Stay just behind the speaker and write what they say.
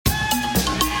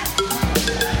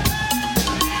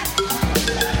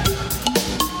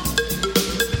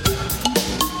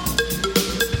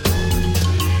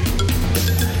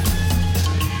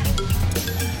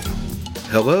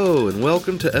Hello, and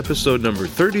welcome to episode number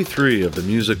 33 of the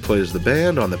Music Plays the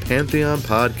Band on the Pantheon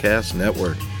Podcast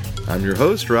Network. I'm your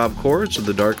host, Rob Koritz of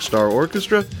the Dark Star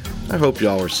Orchestra. I hope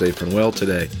y'all are safe and well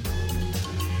today.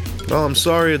 Well, I'm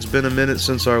sorry it's been a minute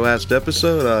since our last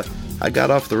episode. I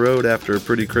got off the road after a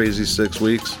pretty crazy 6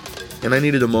 weeks, and I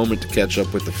needed a moment to catch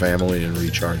up with the family and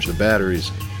recharge the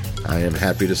batteries. I am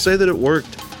happy to say that it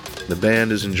worked. The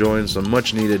band is enjoying some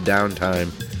much-needed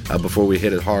downtime before we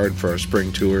hit it hard for our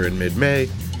spring tour in mid-May,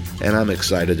 and I'm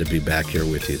excited to be back here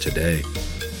with you today.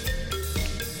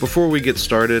 Before we get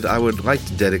started, I would like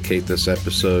to dedicate this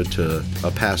episode to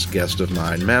a past guest of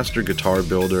mine, master guitar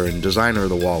builder and designer of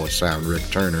the Wall of Sound, Rick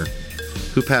Turner,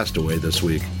 who passed away this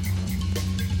week.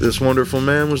 This wonderful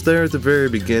man was there at the very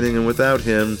beginning, and without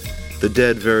him, the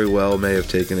Dead very well may have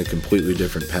taken a completely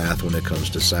different path when it comes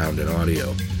to sound and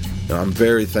audio. Now, I'm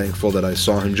very thankful that I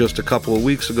saw him just a couple of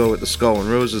weeks ago at the Skull and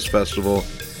Roses Festival,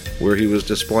 where he was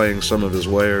displaying some of his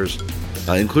wares,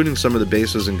 including some of the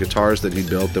basses and guitars that he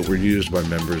built that were used by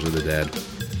members of the Dead.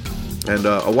 And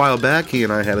a while back, he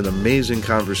and I had an amazing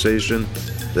conversation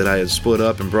that I had split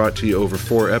up and brought to you over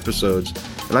 4 episodes,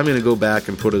 and I'm going to go back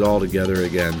and put it all together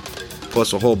again,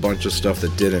 plus a whole bunch of stuff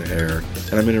that didn't air,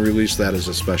 and I'm going to release that as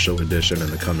a special edition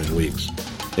in the coming weeks.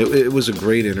 It was a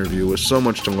great interview with so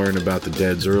much to learn about the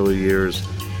Dead's early years,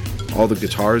 all the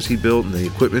guitars he built and the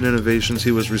equipment innovations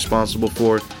he was responsible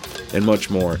for, and much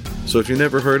more. So if you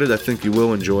never heard it, I think you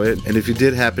will enjoy it, and if you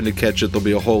did happen to catch it, there'll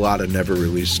be a whole lot of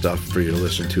never-released stuff for you to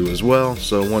listen to as well.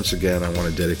 So once again, I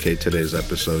want to dedicate today's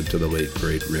episode to the late,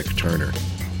 great Rick Turner.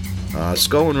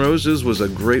 Skull and Roses was a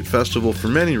great festival for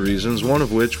many reasons, one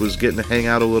of which was getting to hang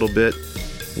out a little bit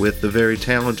with the very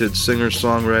talented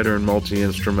singer-songwriter and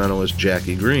multi-instrumentalist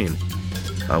Jackie Greene.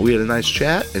 We had a nice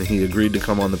chat, and he agreed to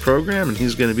come on the program, and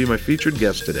he's going to be my featured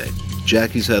guest today.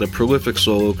 Jackie's had a prolific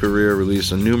solo career,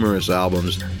 releasing numerous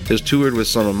albums, has toured with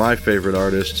some of my favorite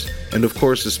artists, and of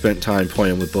course has spent time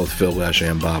playing with both Phil Lesh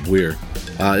and Bob Weir.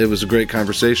 It was a great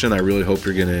conversation. I really hope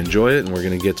you're going to enjoy it, and we're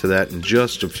going to get to that in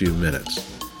just a few minutes.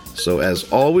 So as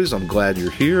always, I'm glad you're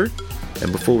here.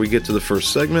 And before we get to the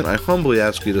first segment, I humbly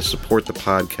ask you to support the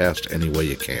podcast any way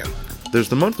you can. There's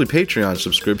the monthly Patreon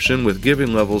subscription with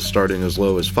giving levels starting as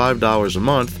low as $5 a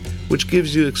month, which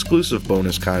gives you exclusive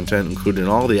bonus content including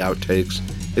all the outtakes,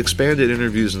 expanded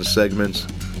interviews and segments,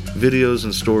 videos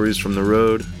and stories from the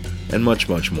road, and much,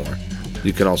 much more.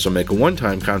 You can also make a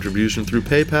one-time contribution through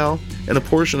PayPal, and a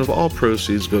portion of all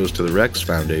proceeds goes to the Rex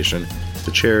Foundation,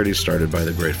 the charity started by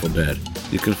the Grateful Dead.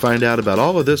 You can find out about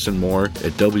all of this and more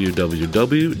at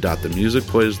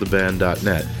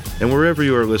www.themusicplaystheband.net. And wherever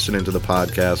you are listening to the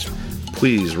podcast,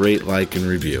 please rate, like, and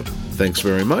review. Thanks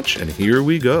very much, and here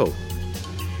we go.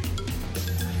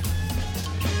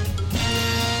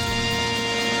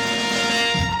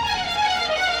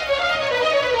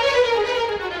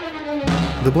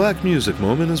 The Black Music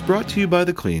Moment is brought to you by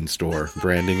The Clean Store,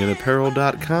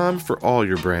 brandingandapparel.com for all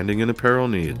your branding and apparel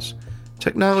needs.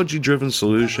 Technology-driven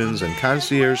solutions and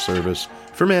concierge service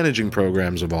for managing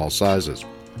programs of all sizes.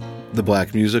 The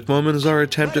Black Music Moment is our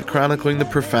attempt at chronicling the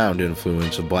profound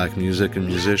influence of black music and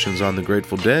musicians on the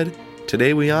Grateful Dead.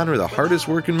 Today we honor the hardest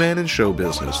working man in show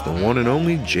business, the one and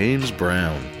only James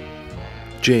Brown.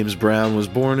 James Brown was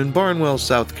born in Barnwell,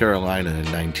 South Carolina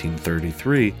in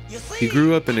 1933. He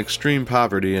grew up in extreme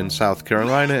poverty in South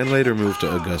Carolina and later moved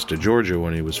to Augusta, Georgia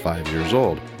when he was 5 years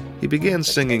old. He began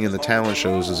singing in the talent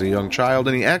shows as a young child,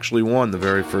 and he actually won the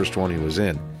very first one he was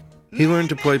in. He learned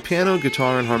to play piano,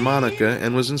 guitar, and harmonica,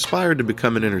 and was inspired to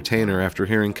become an entertainer after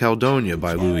hearing Caledonia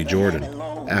by Louis Jordan.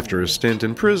 After a stint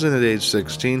in prison at age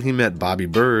 16, he met Bobby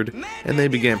Byrd, and they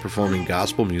began performing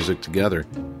gospel music together.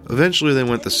 Eventually, they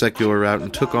went the secular route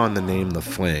and took on the name The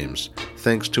Flames.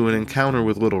 Thanks to an encounter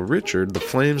with Little Richard, the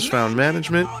Flames found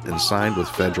management and signed with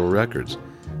Federal Records.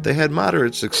 They had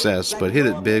moderate success, but hit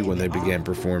it big when they began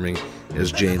performing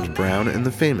as James Brown and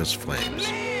the Famous Flames.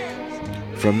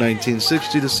 From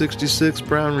 1960 to 66,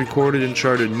 Brown recorded and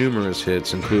charted numerous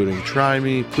hits, including Try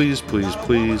Me, Please, Please,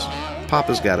 Please,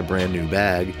 Papa's Got a Brand New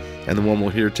Bag, and the one we'll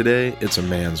hear today, It's a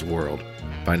Man's World.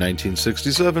 By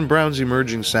 1967, Brown's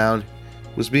emerging sound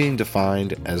was being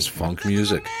defined as funk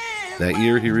music. That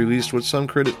year, he released what some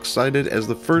critics cited as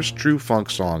the first true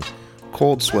funk song,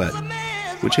 Cold Sweat,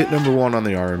 which hit number 1 on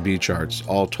the R&B charts.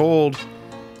 All told,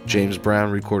 James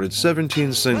Brown recorded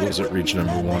 17 singles that reached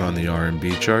number 1 on the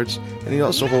R&B charts, and he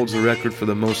also holds the record for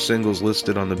the most singles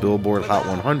listed on the Billboard Hot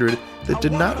 100 that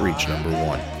did not reach number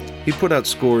 1. He put out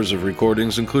scores of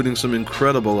recordings, including some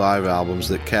incredible live albums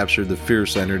that captured the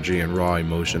fierce energy and raw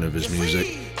emotion of his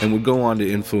music, and would go on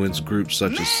to influence groups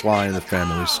such as Sly and the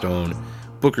Family Stone,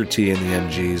 Booker T and the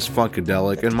MGs,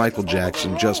 Funkadelic, and Michael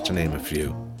Jackson, just to name a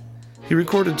few. He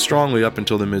recorded strongly up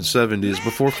until the mid-70s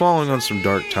before falling on some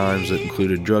dark times that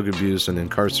included drug abuse and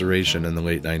incarceration in the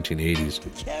late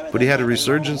 1980s. But he had a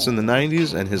resurgence in the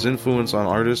 90s, and his influence on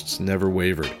artists never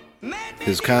wavered.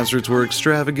 His concerts were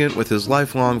extravagant, with his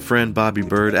lifelong friend Bobby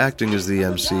Bird acting as the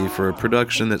MC for a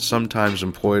production that sometimes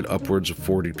employed upwards of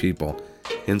 40 people.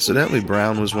 Incidentally,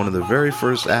 Brown was one of the very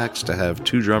first acts to have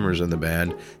 2 drummers in the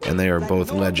band, and they are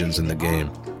both legends in the game.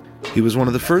 He was one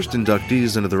of the first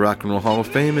inductees into the Rock and Roll Hall of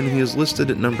Fame, and he is listed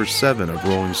at number 7 of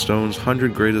Rolling Stone's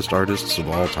 100 Greatest Artists of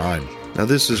All Time. Now,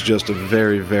 this is just a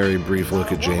very, very brief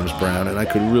look at James Brown, and I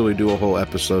could really do a whole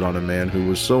episode on a man who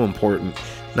was so important,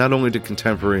 not only to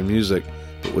contemporary music,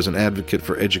 but was an advocate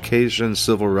for education,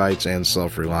 civil rights, and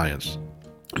self-reliance.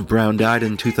 Brown died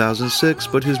in 2006,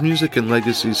 but his music and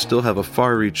legacy still have a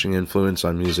far-reaching influence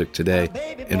on music today.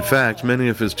 In fact, many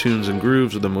of his tunes and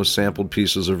grooves are the most sampled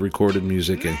pieces of recorded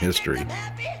music in history.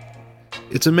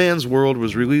 It's a Man's World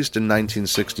was released in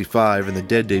 1965, and the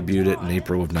Dead debuted it in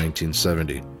April of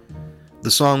 1970. The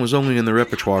song was only in the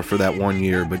repertoire for that 1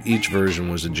 year, but each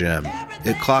version was a gem.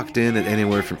 It clocked in at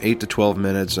anywhere from 8 to 12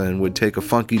 minutes and would take a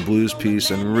funky blues piece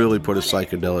and really put a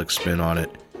psychedelic spin on it.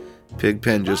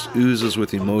 Pigpen just oozes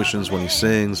with emotions when he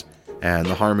sings, and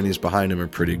the harmonies behind him are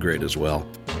pretty great as well.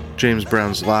 James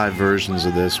Brown's live versions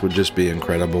of this would just be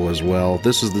incredible as well.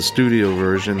 This is the studio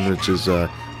version, which is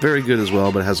very good as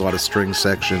well, but it has a lot of string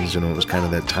sections. It was kind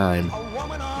of that time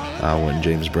when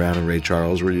James Brown and Ray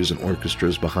Charles were using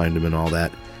orchestras behind him and all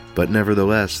that. But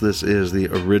nevertheless, this is the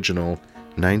original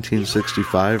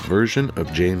 1965 version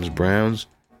of James Brown's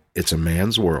It's a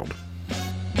Man's World.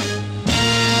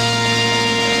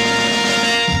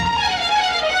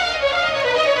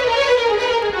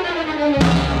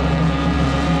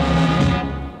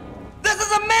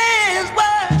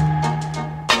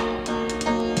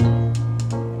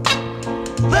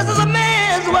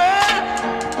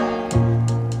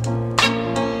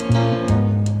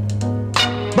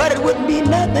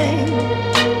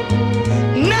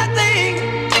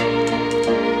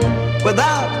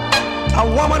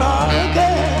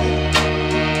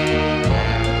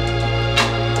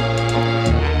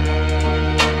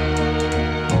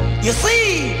 You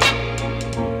see,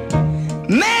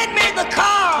 man made the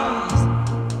cars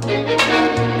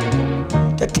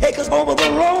to take us over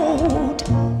the road.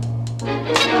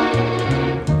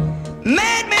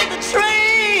 Man made the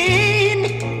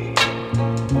train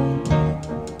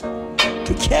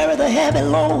to carry the heavy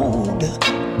load.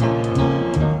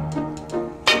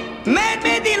 Man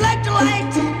made the electric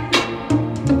light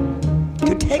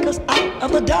to take us out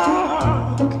of the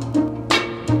dark.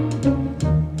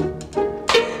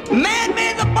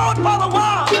 For the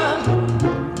water,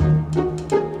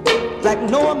 like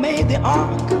Noah made the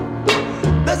ark.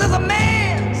 This is a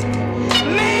man's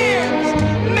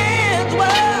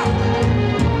world.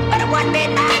 But it wouldn't be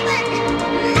nothing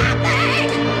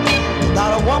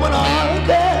without a woman or a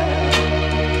girl.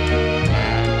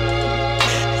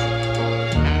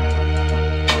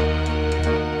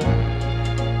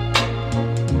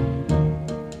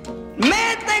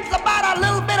 Man thinks about a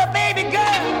little bit of baby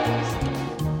girls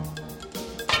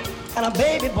and a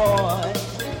baby boy.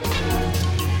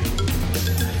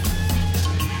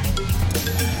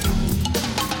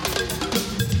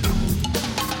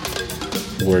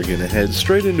 We're going to head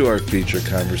straight into our feature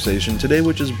conversation today,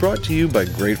 which is brought to you by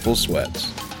Grateful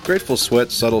Sweats. Grateful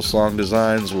Sweats' subtle song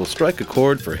designs will strike a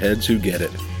chord for heads who get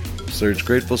it. Search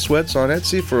Grateful Sweats on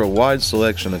Etsy for a wide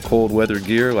selection of cold weather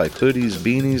gear like hoodies,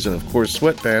 beanies, and of course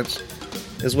sweatpants,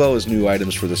 as well as new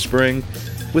items for the spring,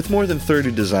 with more than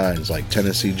 30 designs like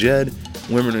Tennessee Jed,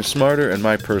 Women Are Smarter, and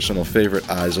my personal favorite,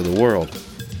 Eyes of the World.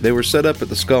 They were set up at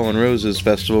the Skull and Roses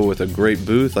Festival with a great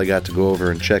booth. I got to go over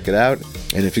and check it out.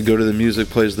 And if you go to the Music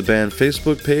Plays the Band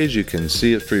Facebook page, you can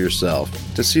see it for yourself.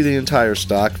 To see the entire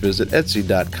stock, visit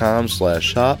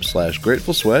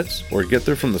etsy.com/shop/Grateful Sweats or get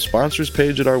there from the sponsors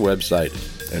page at our website.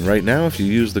 And right now, if you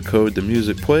use the code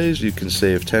TheMusicPlays, you can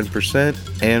save 10%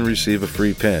 and receive a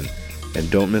free pin. And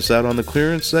don't miss out on the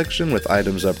clearance section with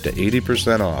items up to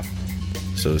 80% off.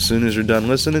 So as soon as you're done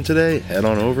listening today, head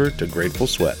on over to Grateful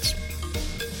Sweats.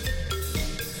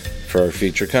 For our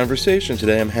feature conversation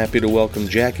today, I'm happy to welcome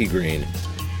Jackie Greene.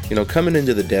 Coming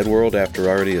into the Dead world after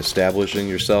already establishing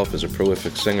yourself as a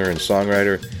prolific singer and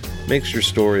songwriter makes your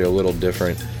story a little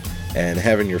different, and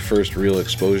having your first real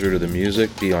exposure to the music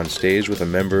be on stage with a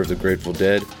member of the Grateful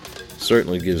Dead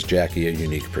certainly gives Jackie a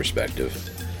unique perspective.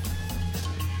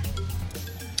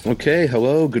 Okay,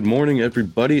 hello, good morning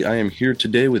everybody. I am here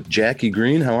today with Jackie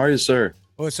Greene. How are you, sir?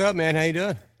 What's up, man? How you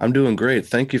doing? I'm doing great.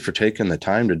 Thank you for taking the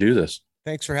time to do this.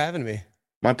 Thanks for having me.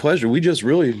 My pleasure. We just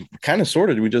really kind of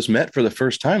sorted. We just met for the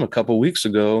first time a couple weeks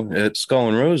ago at Skull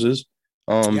and Roses,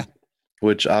 Yeah. um,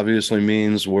 which obviously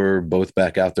means we're both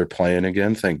back out there playing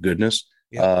again. Thank goodness.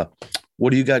 Yeah.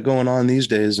 What do you got going on these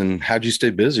days, and how'd you stay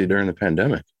busy during the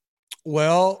pandemic?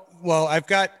 Well, I've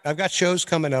got shows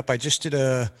coming up. I just did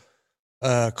a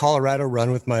Colorado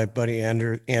run with my buddy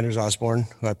Anders Osborne,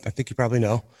 who I think you probably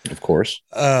know. Of course.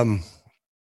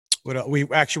 We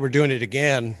actually were doing it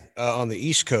again on the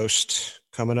East Coast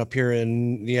coming up here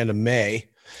in the end of May.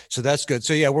 So that's good.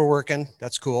 So yeah, we're working.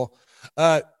 That's cool.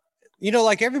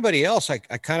 Like everybody else, I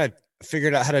kind of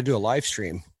figured out how to do a live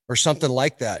stream or something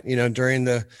like that, during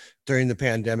the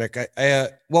pandemic.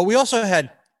 Well, we also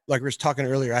had, like we were talking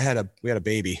earlier, we had a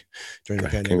baby during the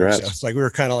pandemic. Congrats. So it's like we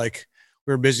were kind of like,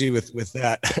 we were busy with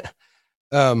that.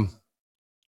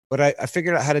 But I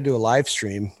figured out how to do a live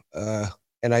stream.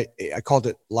 And I called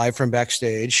it Live from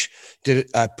Backstage.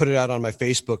 I put it out on my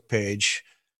Facebook page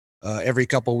every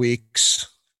couple weeks.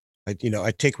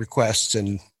 I take requests,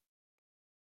 and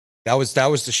that was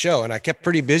the show. And I kept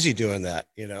pretty busy doing that,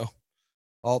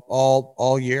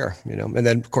 all year, and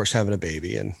then of course having a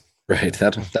baby and. Right.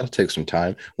 That'll take some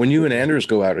time. When you and Anders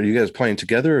go out, are you guys playing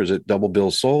together, or is it double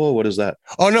bill solo? What is that?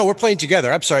 Oh no, we're playing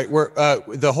together. I'm sorry. We're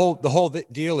the whole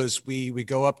deal is we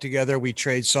go up together, we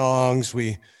trade songs,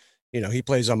 he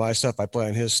plays on my stuff, I play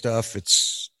on his stuff.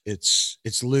 It's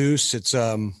loose. It's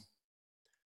fun.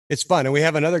 And we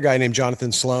have another guy named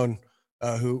Jonathan Sloan,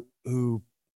 who is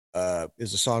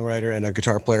a songwriter and a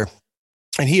guitar player.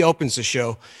 And he opens the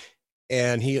show,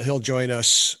 and he'll join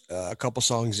us a couple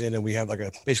songs in, and we have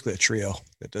basically a trio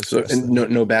that does. So, and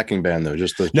no backing band though,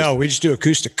 no, we just do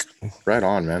acoustic. Right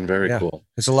on, man. Very cool.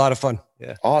 It's a lot of fun.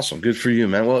 Yeah. Awesome. Good for you,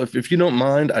 man. Well, if you don't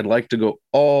mind, I'd like to go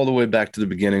all the way back to the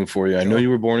beginning for you. I know you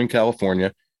were born in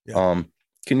California. Yeah.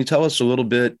 Can you tell us a little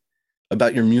bit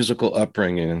about your musical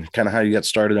upbringing and kind of how you got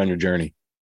started on your journey?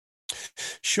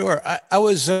 Sure. I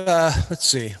was, let's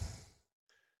see.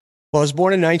 Well, I was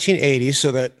born in 1980,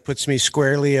 so that puts me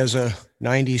squarely as a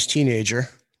 90s teenager.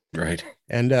 Right.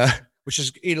 And which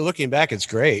is, looking back, it's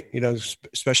great,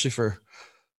 especially for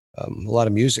a lot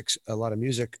of music.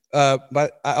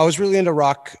 But I was really into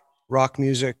rock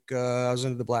music. I was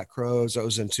into the Black Crowes. I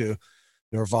was into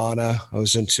Nirvana. I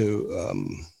was into a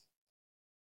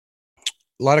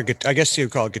lot of, I guess you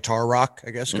would call it guitar rock,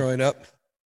 growing up.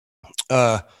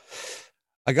 I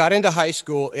got into high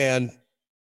school, and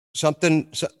something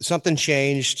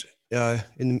changed,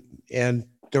 and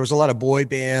there was a lot of boy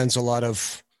bands, a lot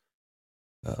of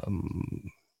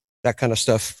that kind of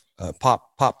stuff.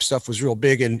 Pop stuff was real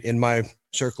big in my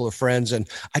circle of friends, and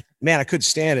I couldn't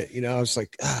stand it. I was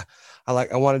like,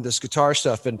 I wanted this guitar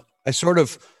stuff, and I sort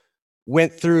of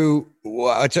went through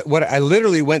what I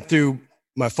literally went through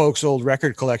my folks' old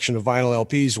record collection of vinyl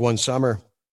LPs one summer,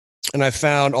 and I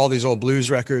found all these old blues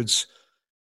records.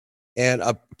 And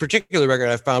a particular record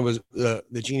I found was the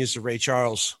Genius of Ray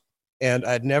Charles. And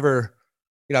I'd never,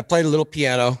 I played a little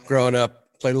piano growing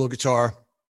up, played a little guitar.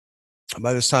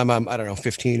 By this time I'm,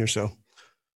 15 or so.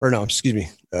 Or no, excuse me,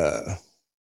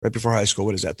 right before high school.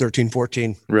 What is that, 13,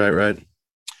 14? Right.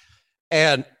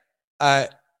 And I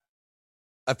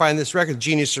find this record,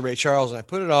 Genius of Ray Charles, and I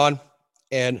put it on.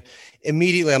 And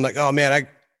immediately I'm like, oh man,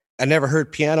 I never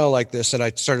heard piano like this. And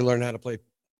I started learning how to play,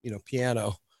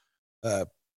 piano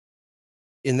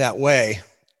in that way.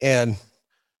 And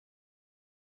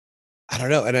I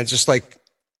don't know. And I just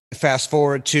fast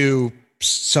forward to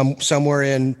somewhere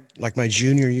in my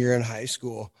junior year in high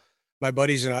school, my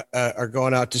buddies and I are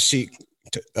going out to see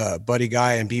Buddy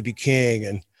Guy and BB King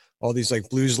and all these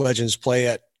blues legends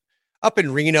play up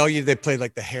in Reno. They played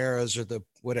the Harrahs or the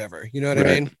whatever, you know what I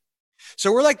mean?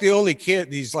 So we're the only kid,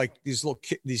 these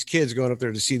kids going up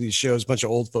there to see these shows. A bunch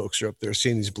of old folks are up there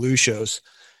seeing these blues shows.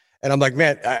 And I'm like,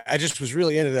 man, I just was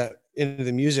really into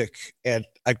the music. And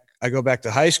I go back to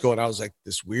high school, and I was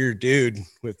this weird dude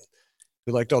who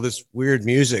liked all this weird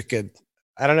music. And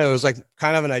I don't know, it was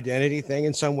kind of an identity thing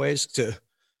in some ways to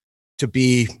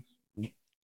be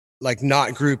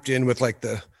not grouped in with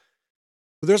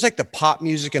there's the pop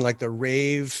music, and the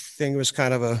rave thing was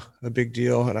kind of a big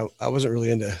deal. And I wasn't really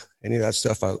into any of that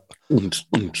stuff. I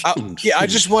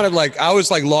just wanted I was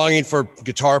longing for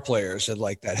guitar players that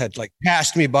had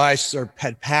passed me by or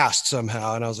had passed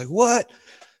somehow. And I was like, what?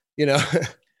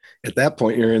 At that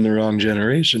point, you're in the wrong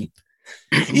generation.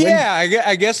 Yeah.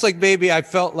 I guess maybe I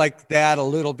felt like that a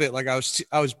little bit. I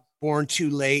was born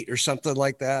too late or something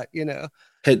like that,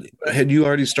 Had you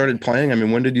already started playing? I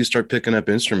mean, when did you start picking up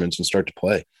instruments and start to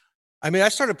play? I mean, I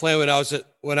started playing when I was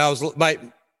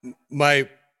my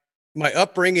my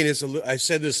upbringing is I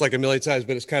said this like a million times,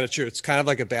 but it's kind of true. It's kind of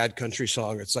like a bad country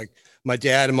song. It's like my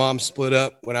dad and mom split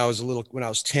up when I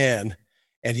was 10,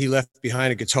 and he left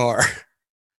behind a guitar.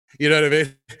 You know what I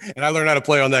mean? And I learned how to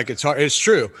play on that guitar. It's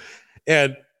true.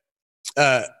 And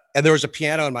there was a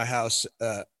piano in my house,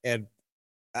 and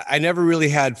I never really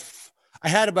had. I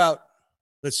had about,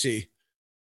 let's see,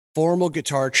 formal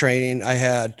guitar training. I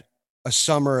had a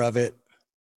summer of it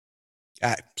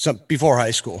before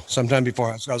high school, sometime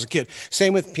before high school. I was a kid.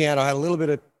 Same with piano. I had a little bit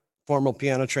of formal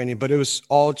piano training, but it was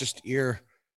all just ear.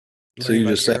 So you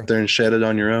just sat there and shed it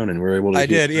on your own and were able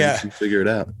to figure it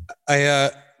out.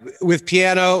 With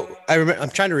piano, I'm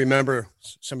trying to remember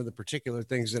some of the particular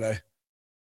things that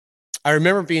I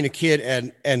remember being a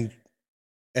kid and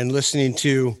listening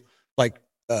to, like,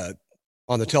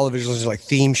 on the television, like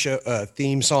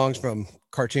theme songs from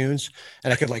cartoons,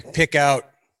 and I could like pick out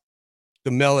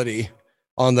the melody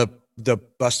on the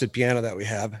busted piano that we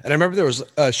have. And I remember there was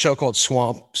a show called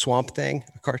Swamp Thing,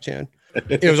 a cartoon.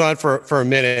 It was on for a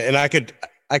minute, and I could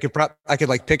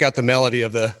like pick out the melody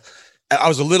of the. I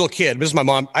was a little kid. This is my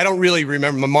mom. I don't really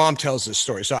remember. My mom tells this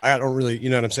story, so I don't really, you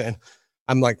know what I'm saying?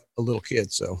 I'm like a little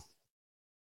kid, so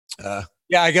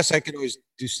yeah, I guess I could always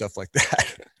do stuff like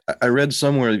that. I read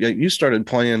somewhere you started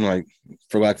playing, like,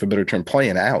 for lack of a better term,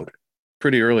 playing out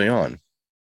pretty early on.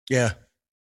 Yeah.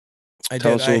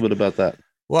 Tell us a little bit about that.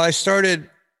 Well, so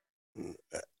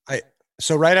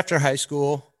right after high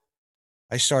school,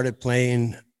 I started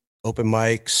playing open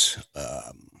mics,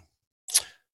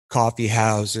 coffee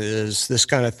houses, this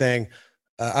kind of thing.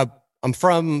 I'm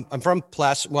from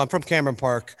Cameron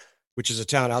Park, which is a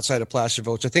town outside of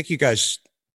Placerville, which I think you guys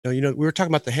know. You know, we were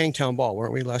talking about the Hangtown Ball,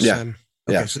 weren't we, last time?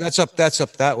 Okay, yeah. So that's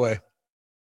up that way.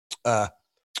 I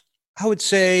would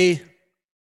say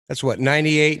that's what,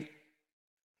 98,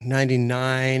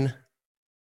 99.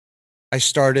 I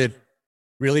started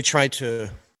really trying to,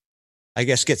 I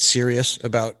guess, get serious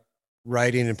about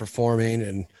writing and performing,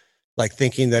 and like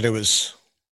thinking that it was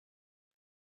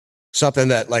something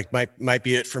that like might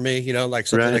be it for me, you know, like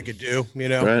something I could do, you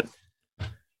know.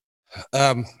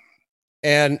 Right.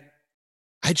 And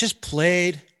I just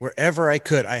played wherever I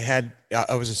could. I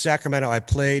was in Sacramento. I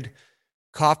played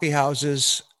coffee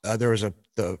houses. There was a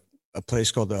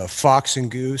place called the Fox and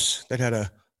Goose that had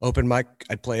a open mic.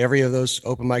 I'd play every of those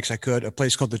open mics I could. A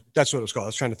place called that's what it was called. I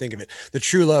was trying to think of it. The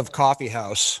True Love Coffee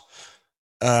House.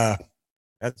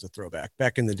 That's a throwback.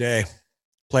 Back in the day,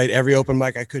 played every open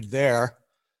mic I could there.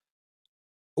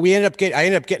 I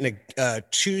ended up getting a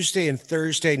Tuesday and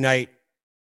Thursday night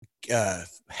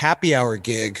happy hour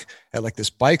gig at like this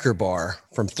biker bar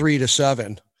from 3 to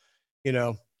 7, you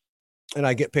know, and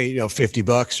I get paid, you know,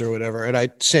 $50 or whatever. And I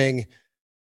sing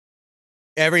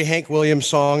every Hank Williams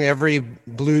song, every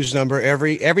blues number,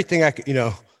 everything I could, you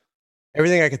know,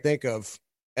 everything I could think of.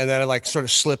 And then I like sort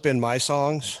of slip in my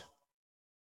songs,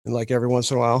 and like every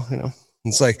once in a while, you know,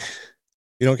 it's like,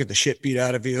 you don't get the shit beat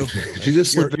out of you. You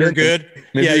just slip you're good.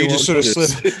 Yeah, you just sort of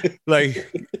slip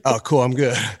like, oh, cool, I'm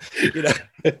good. You know,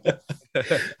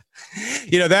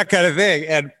 you know, that kind of thing.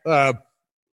 And I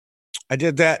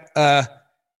did that.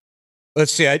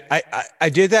 Let's see, I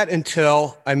did that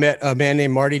until I met a man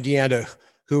named Marty Deanda,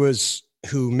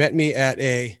 who met me at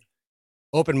a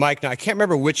open mic. Now I can't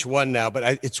remember which one now,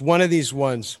 but it's one of these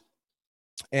ones,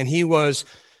 and he was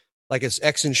like his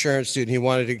ex-insurance student. He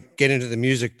wanted to get into the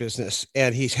music business,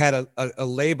 and he's had a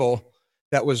label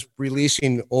that was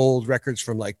releasing old records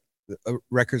from like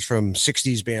records from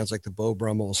 60s bands like the Beau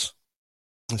Brummels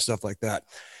and stuff like that.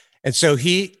 And so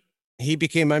he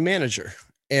became my manager,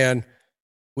 and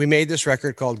we made this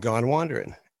record called Gone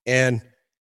Wandering. And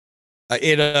by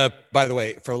the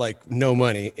way, for like no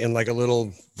money, in like a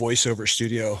little voiceover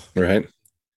studio. Right.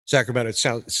 Sacramento.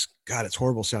 It's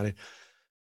horrible sounding.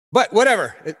 But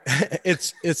whatever,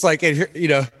 it's like, you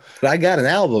know. But I got an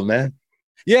album, man.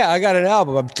 Yeah, I got an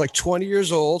album. I'm like 20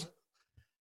 years old.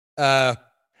 So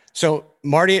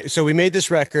we made this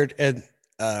record, and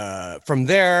from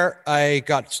there I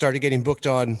started getting booked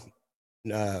on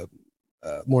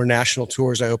more national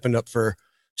tours. I opened up for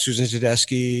Susan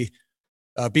Tedeschi,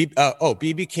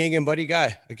 BB King, and Buddy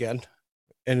Guy again.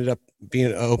 Ended up being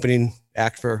an opening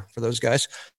act for those guys.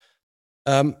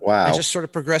 Wow! I just sort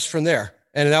of progressed from there.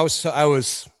 And I was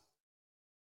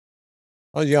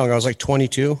young. I was like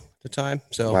 22 at the time.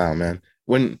 So wow, man.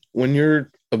 When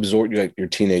you're absorbed, like your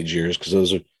teenage years, because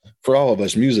those are, for all of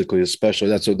us musically, especially,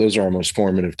 those are our most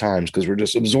formative times, because we're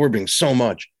just absorbing so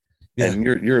much. Yeah. And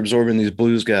you're absorbing these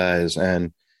blues guys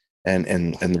and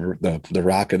the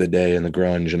rock of the day and the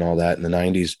grunge and all that in the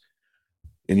 90s.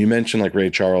 And you mentioned like Ray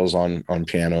Charles on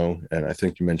piano, and I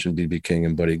think you mentioned BB King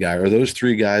and Buddy Guy. Are those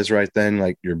three guys right then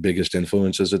like your biggest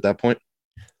influences at that point?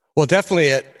 Well,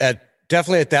 definitely at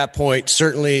that point.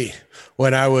 Certainly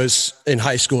when I was in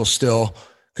high school still,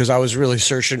 because I was really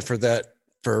searching for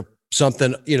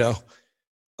something,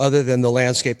 other than the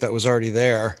landscape that was already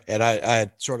there, and I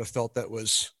had sort of felt that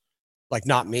was like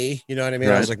not me. You know what I mean?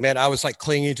 Right. I was like, man, I was like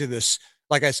clinging to this.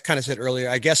 Like I kind of said earlier,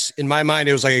 I guess in my mind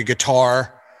it was like a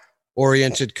guitar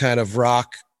oriented kind of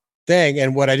rock thing.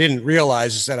 And what I didn't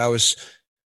realize is that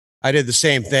I did the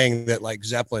same thing that like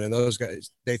Zeppelin and those guys,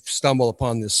 they stumble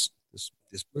upon this,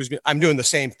 I'm doing the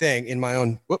same thing in my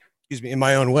own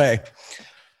way.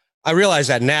 I realize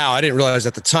that now. I didn't realize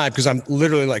at the time because I'm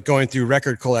literally like going through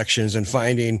record collections and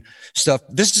finding stuff.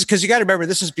 This is because you got to remember,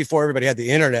 this is before everybody had the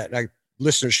internet.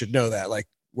 Listeners should know that. Like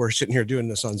we're sitting here doing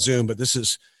this on Zoom, but this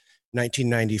is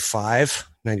 1995,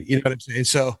 you know what I'm saying?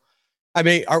 So, I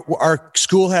mean, our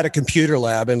school had a computer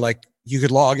lab and like you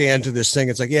could log into this thing.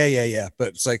 It's like, yeah. But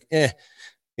it's like, It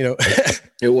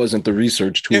wasn't the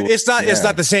research tool. It's not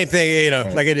the same thing,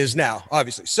 like it is now,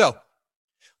 obviously. So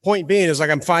point being is like,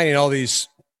 I'm finding all this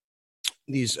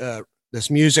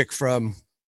music from,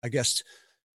 I guess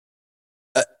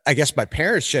my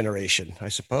parents' generation, I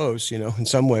suppose, in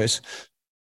some ways.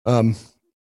 And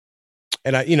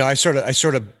I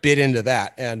sort of bit into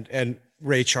that, and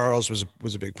Ray Charles was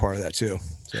a big part of that too.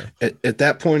 So. At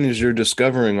that point, as you're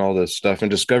discovering all this stuff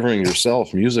and discovering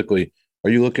yourself musically,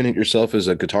 are you looking at yourself as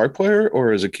a guitar player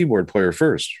or as a keyboard player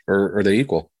first, or are they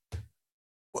equal?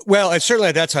 Well, it's certainly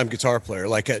at that time guitar player.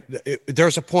 Like there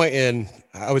was a point in,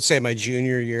 I would say my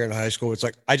junior year in high school, it's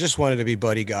like I just wanted to be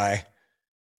Buddy Guy.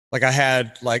 Like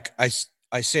I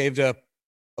saved up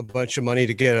a bunch of money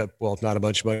to get not a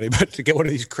bunch of money, but to get one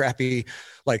of these crappy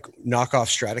like knockoff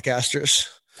Stratocasters.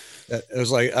 It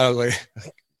was like a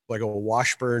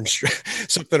Washburn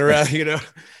something around,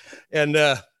 and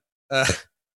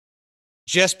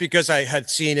just because I had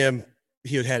seen him,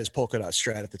 he had his polka dot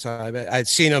Strat at the time. I'd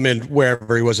seen him in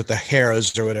wherever he was at the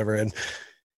Harrah's or whatever, and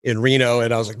in Reno,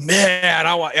 and I was like, man,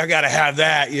 I gotta have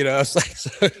that, It's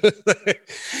like,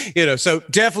 so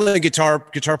definitely guitar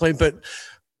playing, but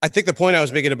I think the point I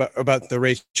was making about the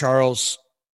Ray Charles,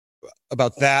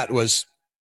 about that was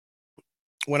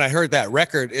when I heard that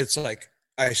record, it's like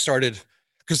I started,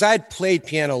 because I had played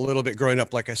piano a little bit growing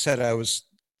up. Like I said, I was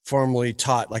formally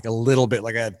taught like a little bit,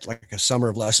 like I had like a summer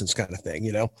of lessons kind of thing,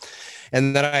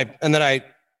 and then I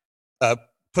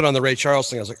put on the Ray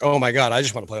Charles thing. I was like, oh my God, I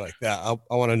just want to play like that.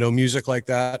 I want to know music like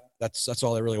that. That's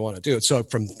all I really want to do. So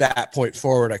from that point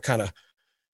forward, I kind of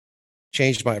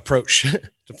changed my approach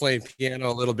to playing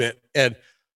piano a little bit, and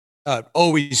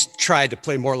always tried to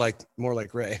play more like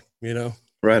Ray,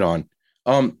 Right on.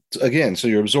 Again, so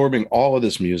you're absorbing all of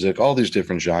this music, all these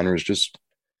different genres, just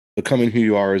becoming who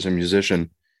you are as a musician.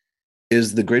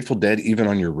 Is the Grateful Dead even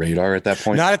on your radar at that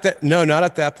point? Not at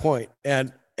that point.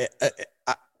 And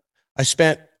I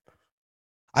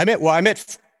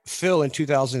met Phil in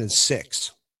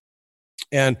 2006,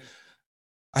 and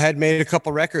I had made a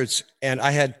couple records, and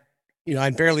I had,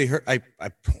 I'd barely heard,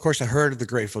 of course I heard of the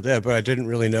Grateful Dead, but I didn't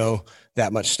really know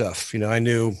that much stuff. I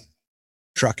knew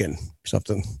Truckin',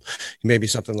 maybe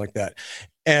something like that.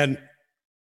 And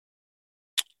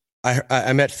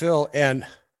I met Phil, and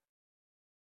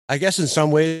I guess in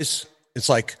some ways it's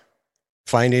like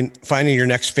finding your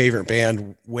next favorite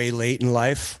band way late in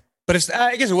life. But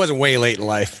I guess it wasn't way late in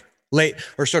life,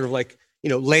 or sort of like,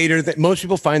 later, that most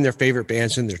people find their favorite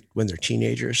bands when they're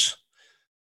teenagers.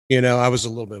 I was a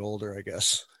little bit older, I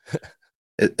guess.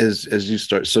 As you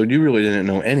start, so you really didn't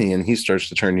know any, and he starts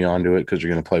to turn you on to it because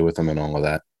you're going to play with him and all of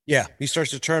that. Yeah, he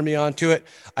starts to turn me on to it.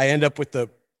 I'll tell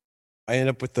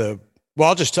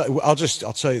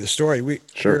you the story.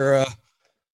 Sure.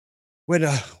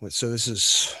 So this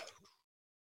is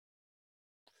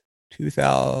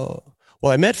 2000.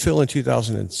 Well, I met Phil in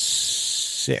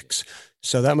 2006,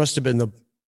 so that must have been the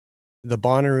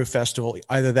Bonnaroo Festival,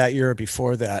 either that year or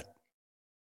before that.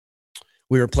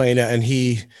 We were playing it, and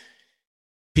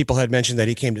people had mentioned that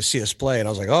he came to see us play, and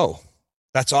I was like, "Oh,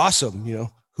 that's awesome!"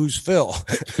 Who's Phil?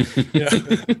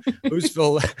 Who's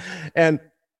Phil? And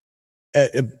I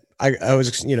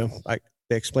was, they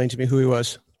explained to me who he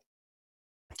was,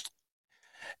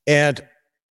 and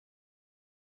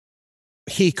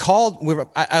he called.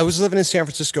 I was living in San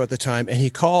Francisco at the time, and he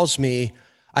calls me.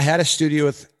 I had a studio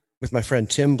with my friend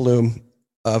Tim Bloom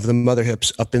of the Mother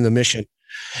Hips up in the Mission,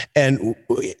 and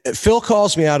Phil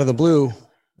calls me out of the blue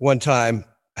one time.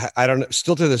 I don't know.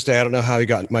 Still to this day, I don't know how he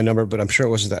got my number, but I'm sure it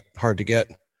wasn't that hard to get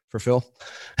for Phil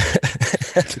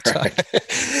at the time.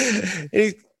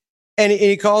 And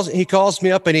he calls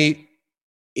me up, and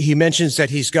he mentions that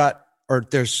he's got, or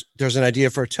there's an idea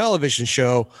for a television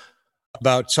show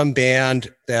about some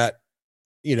band that,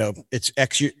 you know, it's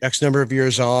X number of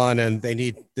years on, and they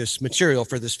need this material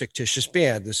for this fictitious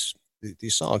band,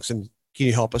 these songs. And can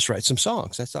you help us write some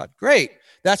songs? I thought, great.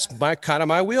 That's my kind of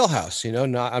my wheelhouse. You know,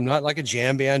 I'm not like a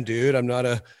jam band dude. I'm not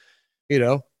a, you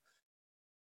know.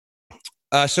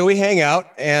 So we hang out,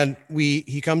 and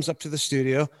he comes up to the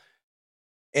studio,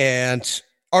 and,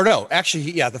 or no,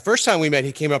 actually, the first time we met,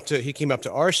 he came up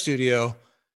to our studio,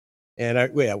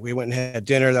 and we went and had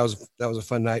dinner. That was a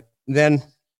fun night. And then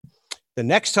the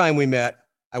next time we met,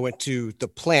 I went to the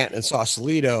plant in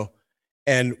Sausalito,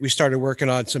 and we started working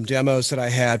on some demos that I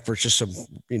had for just some,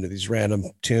 you know, these random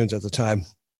tunes at the time.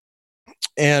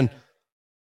 And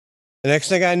the next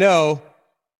thing I know,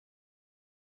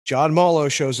 John Molo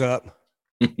shows up.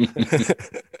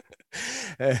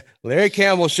 Larry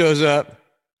Campbell shows up.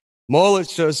 Mullet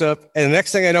shows up. And the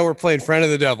next thing I know, we're playing Friend of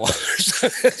the Devil.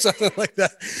 Something like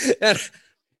that.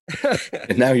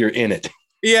 And now you're in it.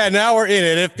 Yeah, now we're in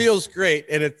it. It feels great.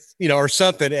 And it's, you know, or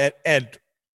something.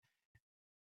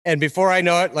 And before I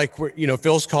know it, like, we're, you know,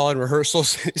 Phil's calling rehearsals,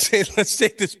 saying, let's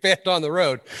take this band on the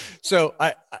road. So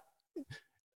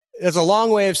it's a long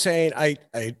way of saying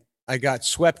I got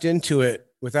swept into it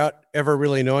without ever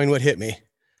really knowing what hit me.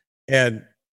 And,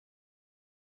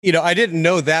 you know, I didn't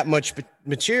know that much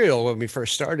material when we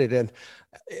first started. And,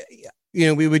 you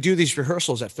know, we would do these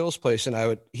rehearsals at Phil's place,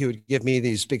 and he would give me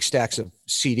these big stacks of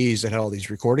CDs that had all these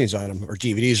recordings on them, or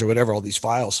DVDs or whatever, all these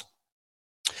files.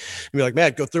 And be like,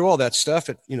 man, go through all that stuff.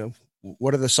 You know,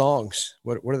 what are the songs?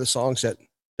 What are the songs that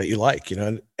you like? You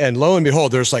know, and lo and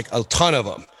behold, there's like a ton of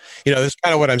them. You know, that's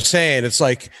kind of what I'm saying. It's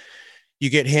like you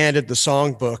get handed the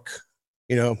songbook,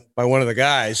 you know, by one of the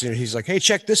guys, and he's like, hey,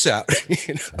 check this out.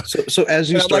 You know? So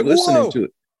as you start listening to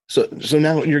it, so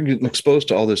now you're getting exposed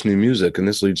to all this new music, and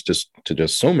this leads to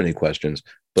just so many questions.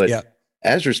 But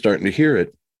as you're starting to hear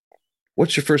it,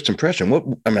 what's your first impression?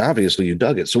 I mean, obviously you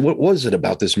dug it. So what was it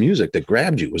about this music that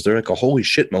grabbed you? Was there like a holy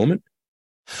shit moment?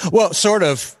 Well, sort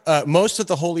of. Most of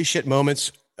the holy shit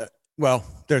moments, well,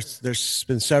 there's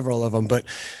been several of them, but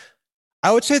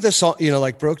I would say the song, you know,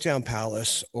 like Broke Down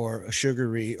Palace or a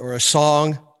Sugaree, or a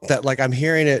song that, like, I'm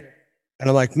hearing it and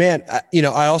I'm like, man, you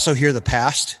know, I also hear the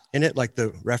past in it, like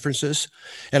the references.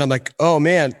 And I'm like, oh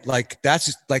man, like,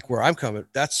 that's like where I'm coming.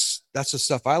 That's the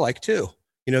stuff I like too.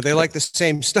 You know, they like the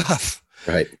same stuff.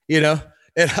 Right. You know,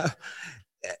 and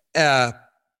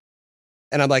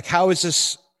I'm like, how is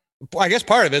this? I guess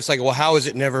part of it's like, well, how has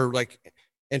it never like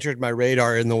entered my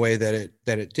radar in the way that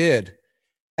it did?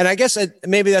 And I guess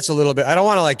maybe that's a little bit, I don't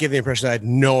want to like give the impression that I had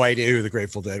no idea who the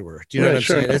Grateful Dead were. Do you know what I'm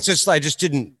saying? It's just, I just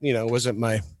didn't, you know, wasn't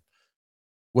my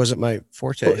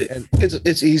forte. Well,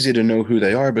 it's easy to know who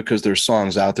they are because there's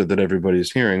songs out there that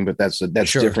everybody's hearing, but that's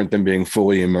different than being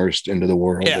fully immersed into the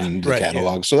world and the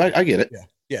catalog. Yeah. So I get it.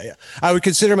 Yeah. I would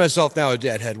consider myself now a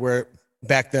Deadhead, where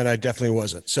back then I definitely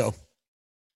wasn't. So,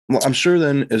 well, I'm sure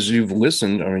then as you've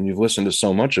listened to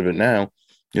so much of it now,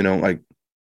 you know, like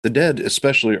the Dead,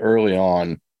 especially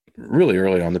really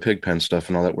early on, the Pigpen stuff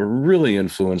and all that, were really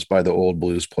influenced by the old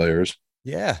blues players.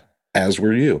 Yeah. As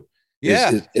were you.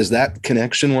 Yeah. Is that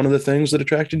connection one of the things that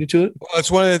attracted you to it?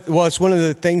 Well, it's one of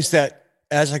the things that,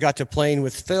 as I got to playing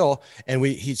with Phil, and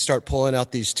he'd start pulling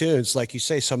out these tunes, like you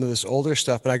say, some of this older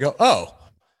stuff, and I go, oh,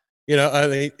 you know, I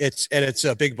mean, it's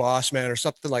a Big Boss Man or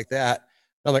something like that.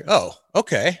 I'm like, oh,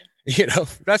 okay, you know,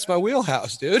 that's my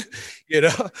wheelhouse, dude. You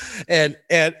know, and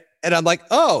I'm like,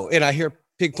 oh, and I hear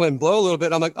Pigpen blow a little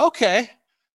bit. I'm like, okay,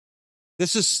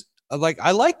 I'm like,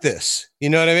 I like this. You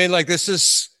know what I mean? Like, this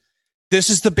is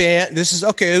the band. This is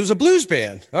okay. It was a blues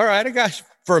band. All right, I got you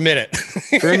for a minute.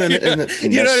 For a minute,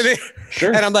 you know what I mean?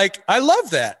 Sure. And I'm like, I love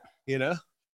that. You know,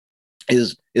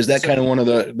 is that kind of one of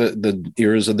the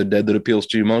eras of the Dead that appeals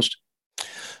to you most?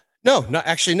 No, not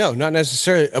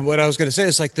necessarily. What I was going to say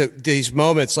is like these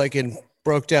moments, like in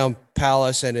Broke Down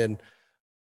Palace and in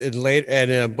late,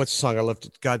 and what's the song I love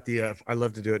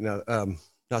to do it now.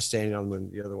 Not Standing on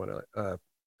the other one.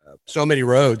 So Many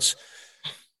Roads.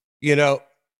 You know,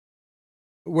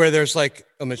 where there's like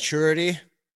a maturity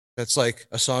that's like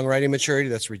a songwriting maturity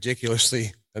that's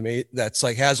ridiculously, that's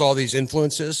like has all these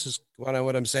influences, is what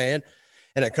I'm saying.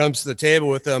 And it comes to the table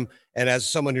with them. And as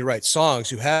someone who writes songs,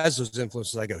 who has those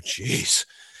influences, I go, geez,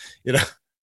 you know,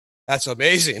 that's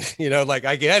amazing. You know, like,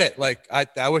 I get it. Like,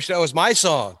 I wish that was my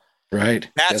song. Right.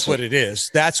 That's what it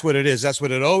is. That's what it is. That's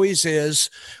what it always is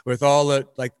with all the,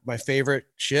 like, my favorite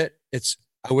shit.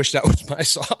 I wish that was my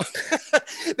song.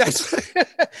 That's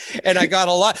and I got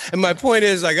a lot. And my point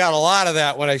is, I got a lot of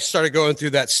that when I started going through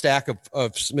that stack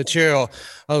of material.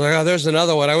 I was like, oh, there's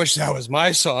another one. I wish that was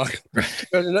my song.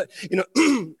 When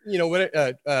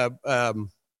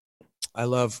I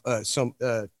love some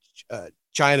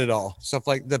China Doll, stuff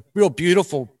like the real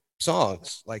beautiful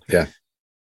songs. Like, Yeah,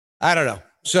 I don't know.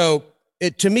 So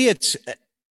to me,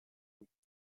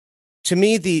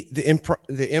 the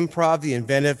improv, the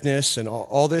inventiveness, and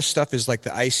all this stuff is like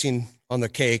the icing on the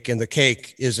cake. And the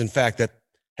cake is, in fact, that,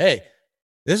 hey,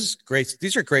 this is great.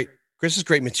 These are great. This is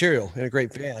great material and a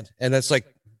great band. And that's like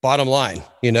bottom line,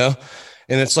 you know?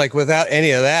 And it's like, without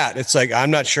any of that, it's like,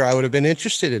 I'm not sure I would have been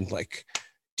interested in, like,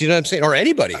 do you know what I'm saying? Or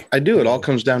anybody. I do. It all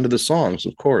comes down to the songs,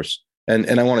 of course. And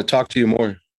I want to talk to you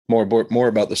more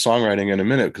about the songwriting in a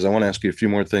minute, because I want to ask you a few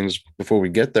more things before we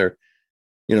get there.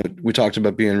 You know, we talked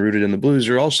about being rooted in the blues.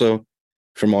 You're also,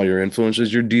 from all your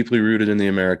influences, you're deeply rooted in the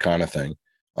Americana thing.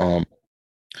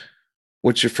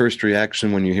 What's your first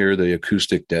reaction when you hear the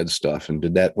acoustic Dead stuff? And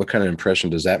what kind of impression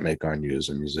does that make on you as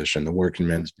a musician, the Working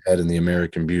Men's Dead and the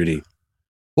American Beauty?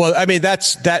 Well, I mean,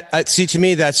 see, to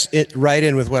me, that's it right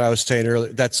in with what I was saying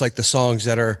earlier. That's like the songs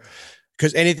that are,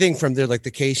 because anything from there, like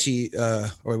the Casey,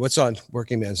 or what's on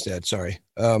Working Man's Dead, sorry.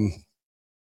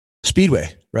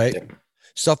 Speedway, right? Yeah.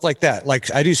 Stuff like that.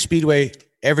 Like, I do Speedway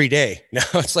every day. Now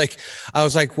it's like, I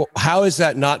was like, well, how has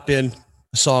that not been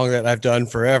a song that I've done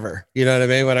forever? You know what I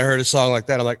mean? When I heard a song like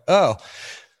that, I'm like, oh,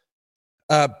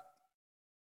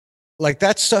 like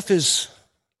that stuff is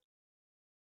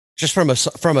just from a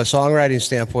songwriting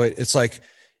standpoint. It's like,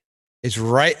 it's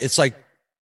right. It's like,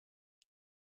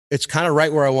 it's kind of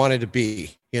right where I wanted to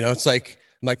be. You know, it's like,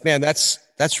 I'm like, man, that's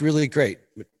really great.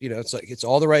 You know, it's like, it's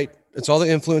all the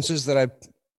influences that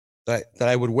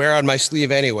I would wear on my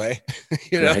sleeve anyway.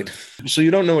 You know? Right. So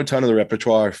you don't know a ton of the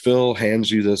repertoire. Phil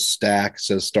hands you this stack,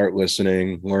 says, start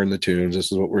listening, learn the tunes.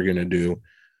 This is what we're going to do.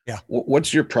 Yeah.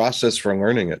 What's your process for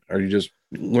learning it? Are you just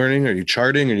learning? Are you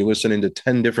charting? Are you listening to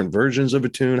 10 different versions of a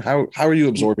tune? How are you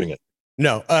absorbing it?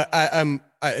 No,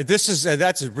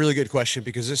 that's a really good question,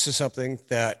 because this is something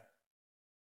that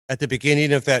at the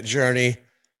beginning of that journey,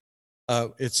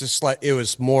 it's just like, I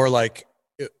was more like,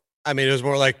 I was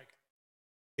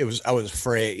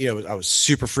afraid, you know, I was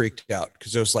super freaked out,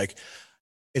 because it was like,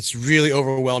 it's really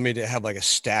overwhelming to have like a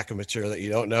stack of material that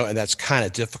you don't know. And that's kind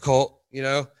of difficult, you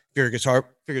know, if you're a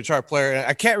guitar player. And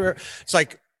I can't remember. It's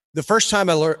like the first time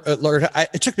I learned,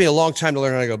 it took me a long time to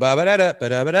learn how to go,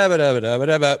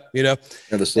 you know,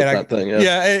 the slip thing.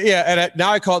 Yeah. And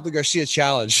now I call it the Garcia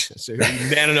challenge. So you're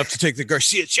man enough to take the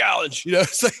Garcia challenge, you know,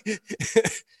 it's like,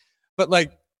 but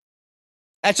like,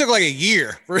 that took like a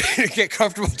year for me to get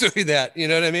comfortable doing that. You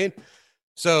know what I mean?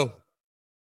 So,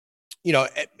 you know,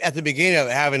 at the beginning of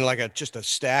having like just a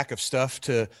stack of stuff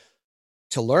to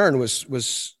learn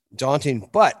was daunting.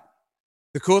 But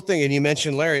the cool thing, and you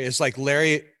mentioned Larry, is like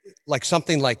Larry, like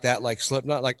something like that, like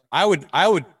Slipknot. Like I would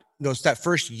notice that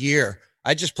first year,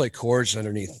 I just play chords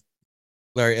underneath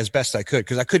Larry as best I could,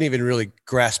 because I couldn't even really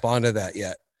grasp onto that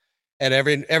yet. And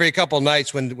every couple of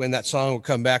nights when that song would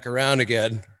come back around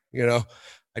again, you know,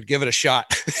 I'd give it a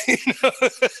shot. You know?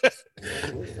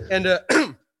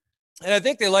 And I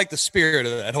think they like the spirit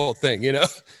of that whole thing, you know.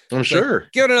 I'm sure.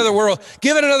 Give it another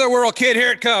whirl, kid.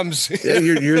 Here it comes. Yeah,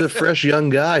 you're the fresh young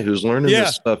guy who's learning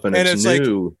this stuff, and it's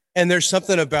new. Like, and there's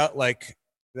something about like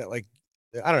that, like,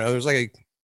 I don't know. There's like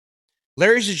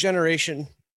Larry's a generation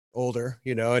older,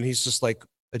 you know, and he's just like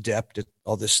adept at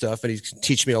all this stuff, and he can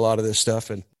teach me a lot of this stuff,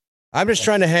 and I'm just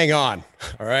trying to hang on.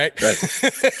 All right.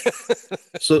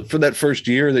 So for that first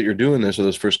year that you're doing this, or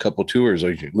those first couple tours,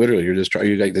 you're just trying,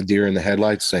 you're like the deer in the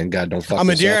headlights saying, God, don't fuck this up. I'm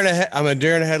a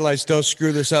deer in the headlights. Don't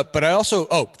screw this up. But I also,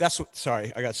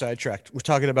 sorry, I got sidetracked. We're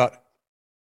talking about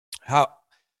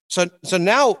so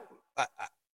now,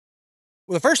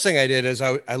 the first thing I did is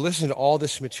I listened to all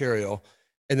this material,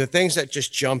 and the things that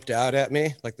just jumped out at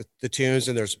me, like the tunes,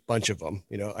 and there's a bunch of them,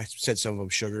 you know, I said some of them,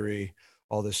 Sugary,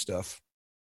 all this stuff.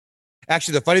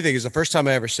 Actually, the funny thing is, the first time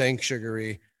I ever sang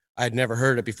Sugary, I'd never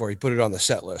heard it before. He put it on the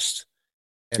set list.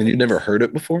 And you'd never heard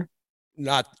it before?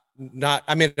 Not.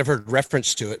 I mean, I've heard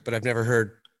reference to it, but I've never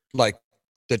heard like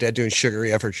the Dead doing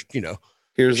Sugary. I've heard, you know.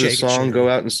 Here's this song. Go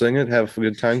out and sing it. Have a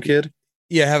good time, kid.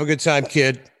 Yeah, have a good time,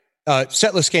 kid.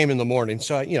 Set list came in the morning,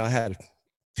 so I had a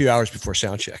few hours before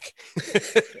sound check.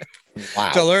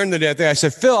 Wow. To learn the Dead thing, I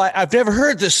said, Phil, I've never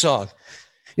heard this song.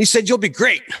 He said, you'll be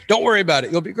great. Don't worry about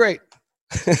it. You'll be great.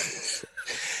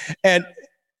 And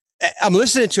I'm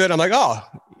listening to it. I'm like, oh,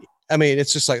 I mean,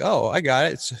 it's just like, oh, I got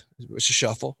it. It's a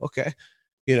shuffle. Okay.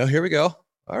 You know, here we go.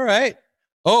 All right.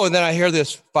 Oh, and then I hear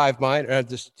this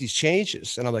these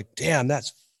changes, and I'm like, damn,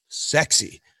 that's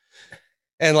sexy.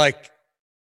 And like,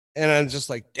 and I'm just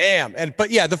like, damn. But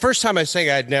yeah, the first time I sang,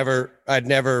 I'd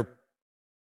never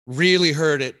really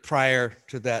heard it prior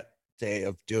to that day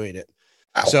of doing it.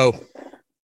 Ow. So,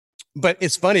 but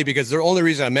it's funny because the only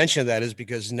reason I mention that is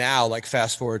because now, like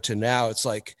fast forward to now, it's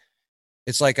the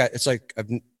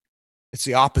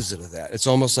opposite of that. It's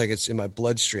almost like it's in my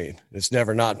bloodstream. It's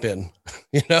never not been,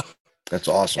 you know? That's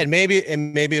awesome. And maybe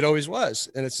it always was.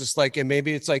 And it's just like, and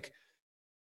maybe it's like,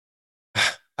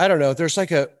 I don't know. There's like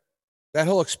that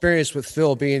whole experience with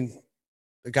Phil being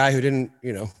the guy who didn't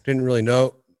really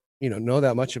know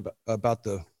that much about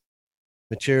the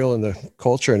material and the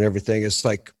culture and everything. It's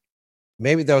like,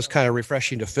 maybe that was kind of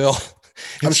refreshing to Phil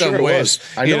in some ways.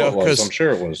 I know it was. I'm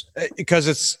sure it was. Because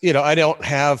it's, I don't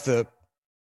have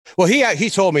he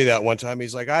told me that one time.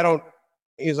 He's like, I don't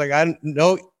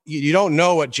know. You don't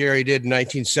know what Jerry did in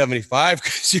 1975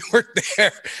 because you weren't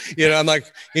there. I'm like,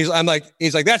 he's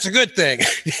like, that's a good thing.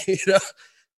 He's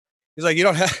like, you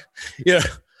don't have,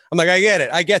 I'm like, I get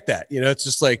it. I get that. It's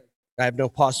just like, I have no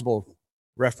possible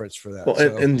reference for that. Well,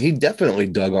 and he definitely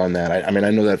dug on that. I mean,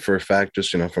 I know that for a fact, just,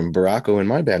 from Baracco in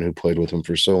my band who played with him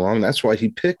for so long. That's why he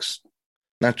picks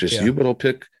not just you, but he'll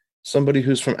pick somebody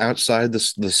who's from outside the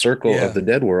circle of the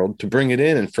dead world to bring it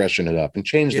in and freshen it up and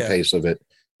change the pace of it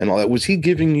and all that. Was he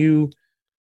giving you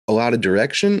a lot of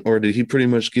direction, or did he pretty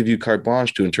much give you carte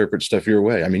blanche to interpret stuff your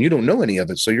way? I mean, you don't know any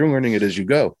of it, so you're learning it as you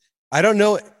go. I don't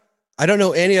know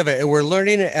any of it, and we're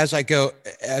learning it as I go,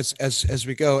 as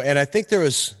we go. And I think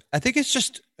it's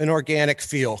just an organic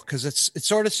feel, because it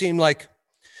sort of seemed like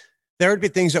there would be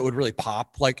things that would really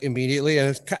pop like immediately,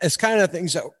 and it's kind of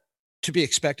things that to be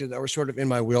expected that were sort of in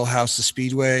my wheelhouse, the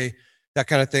Speedway, that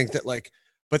kind of thing. That like,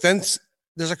 but then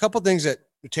there's a couple things that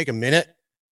would take a minute.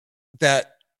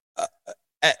 That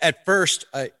at first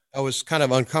I was kind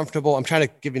of uncomfortable. I'm trying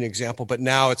to give you an example, but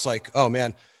now it's like, oh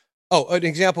man. Oh, an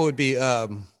example would be,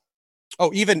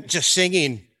 even just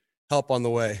singing Help on the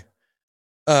Way.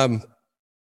 For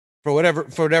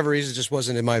whatever reason, it just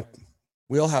wasn't in my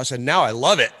wheelhouse. And now I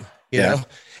love it, you know?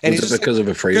 And is it because of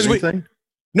a phrasing thing?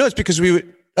 No, it's because we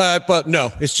would, but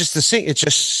no, it's just it's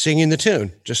just singing the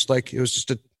tune. Just like, it was just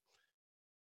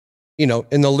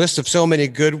in the list of so many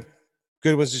good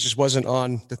ones, it just wasn't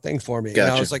on the thing for me. Gotcha.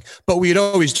 And I was like, but we'd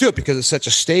always do it because it's such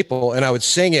a staple. And I would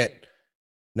sing it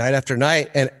night after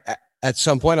night. And at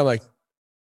some point I'm like,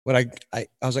 when I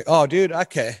was like, oh dude,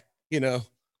 okay.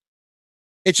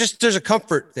 It's just, there's a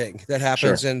comfort thing that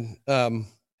happens. Sure.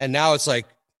 And now it's like,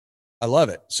 I love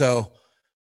it. So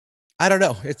I don't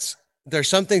know. There's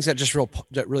some things that just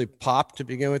really pop to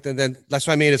begin with. And then that's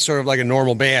what I mean. It's sort of like a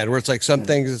normal band where it's like some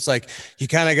things it's like, you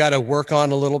kind of got to work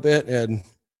on a little bit, and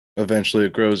eventually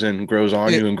it grows on you and grows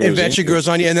on you. And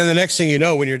then the next thing you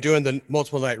know, when you're doing the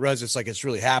multiple night runs, it's like, it's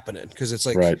really happening. Cause it's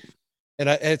like, right. And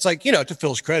it's like, to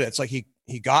Phil's credit, it's like, he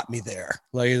got me there.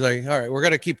 Like, he's like, all right, we're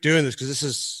going to keep doing this, cause this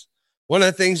is one of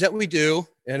the things that we do.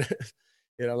 And,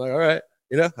 I'm like, all right,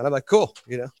 and I'm like, cool.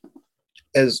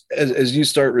 As you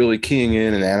start really keying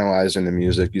in and analyzing the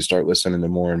music, you start listening to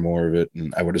more and more of it.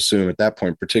 And I would assume at that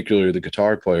point, particularly the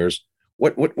guitar players,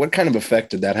 what kind of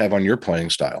effect did that have on your playing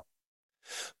style?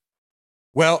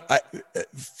 Well,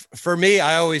 for me,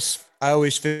 I always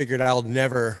figured I'll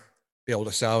never be able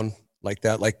to sound like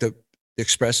that, like the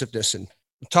expressiveness. And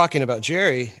talking about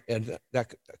Jerry and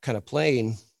that kind of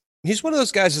playing, he's one of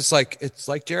those guys. It's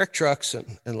like Derek Trucks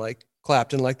and like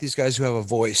Clapton, like these guys who have a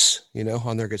voice,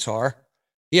 on their guitar.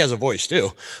 He has a voice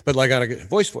too, but like on a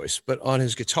voice, but on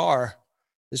his guitar,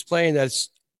 is playing that's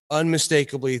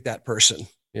unmistakably that person,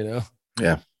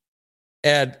 Yeah.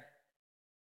 And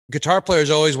guitar players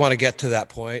always want to get to that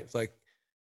point, like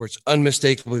where it's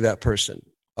unmistakably that person.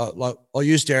 I'll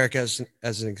use Derek as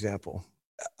an example.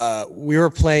 We were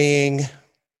playing,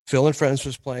 Phil and Friends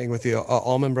was playing with the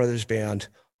Allman Brothers Band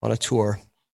on a tour,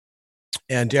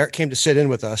 and Derek came to sit in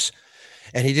with us,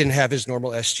 and he didn't have his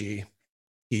normal SG.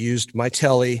 He used my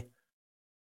Telly,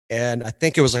 and I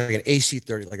think it was like an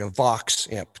AC30, like a Vox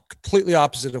amp, completely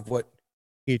opposite of what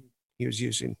he was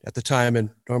using at the time and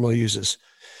normally uses.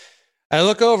 I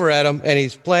look over at him, and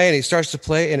he's playing, he starts to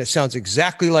play, and it sounds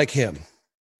exactly like him.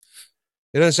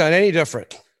 It doesn't sound any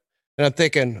different. And I'm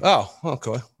thinking, oh,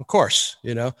 okay, of course,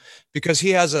 because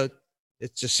it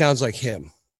just sounds like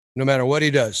him. No matter what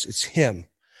he does, it's him.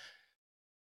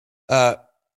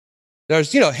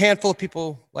 There's, a handful of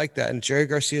people like that. And Jerry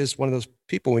Garcia is one of those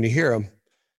people, when you hear him,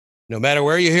 no matter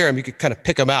where you hear him, you could kind of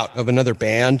pick him out of another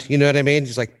band. You know what I mean?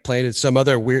 He's like playing in some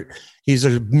other weird, he's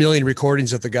a million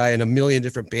recordings of the guy in a million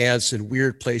different bands in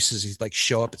weird places. He's like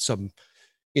show up at some,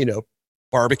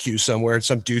 barbecue somewhere and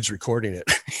some dude's recording it.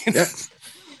 Yeah.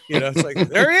 It's like,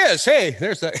 there he is. Hey,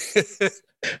 there's that.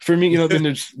 For me,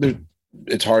 then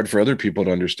it's hard for other people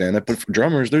to understand that, but for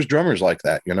drummers, there's drummers like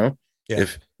that. Yeah.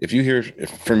 If you hear,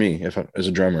 for me, as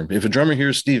a drummer, if a drummer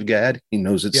hears Steve Gadd, he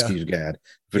knows it's Yeah. Steve Gadd.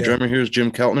 If a drummer hears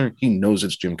Jim Keltner, he knows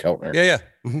it's Jim Keltner. Yeah.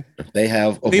 Mm-hmm. They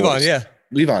have a Levon, voice. yeah.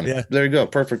 Levon. Yeah. There you go.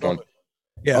 Perfect one.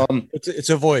 Yeah. It's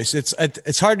a voice.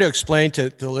 It's hard to explain to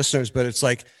the listeners, but it's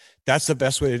like, that's the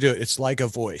best way to do it. It's like a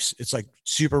voice. It's like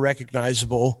super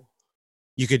recognizable.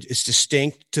 It's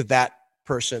distinct to that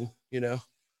person,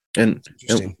 And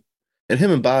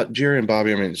him and Jerry and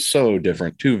Bobby, I mean, so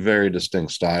different, two very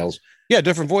distinct styles. Yeah.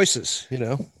 Different voices,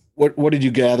 What did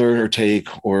you gather or take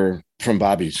or from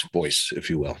Bobby's voice, if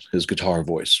you will, his guitar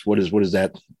voice? What does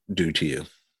that do to you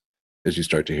as you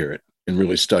start to hear it and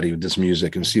really study this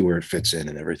music and see where it fits in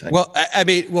and everything? Well, I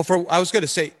was going to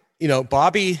say,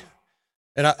 Bobby,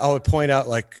 and I would point out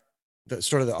like the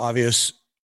sort of the obvious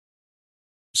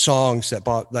songs that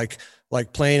Bob,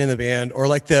 like Playing in the Band, or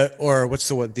what do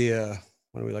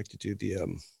we like to do?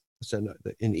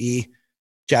 In E,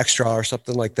 Jack Straw or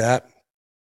something like that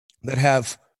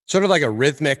have sort of like a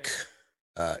rhythmic,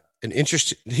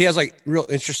 he has like real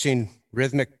interesting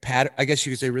rhythmic pattern. I guess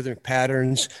you could say rhythmic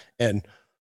patterns and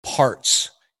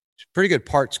parts. He's a pretty good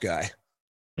parts guy.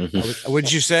 Mm-hmm.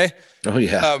 Wouldn't you say? Oh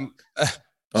yeah.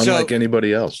 Unlike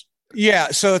anybody else. Yeah.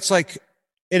 So it's like,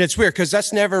 and it's weird because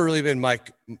that's never really been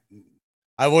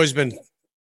I've always been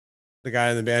the guy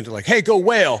in the band to like, hey, go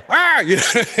whale.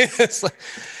 It's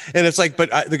like,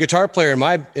 but the guitar player in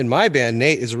my band,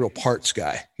 Nate, is a real parts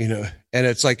guy, and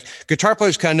it's like guitar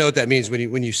players kind of know what that means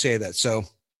when you say that. So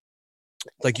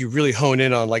like you really hone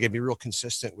in on like, it'd be real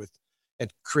consistent with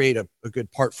and create a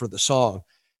good part for the song.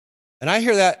 And I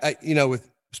hear that, with,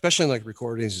 especially in like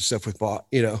recordings and stuff with Bob,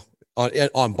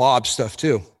 on Bob's stuff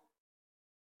too.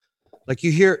 Like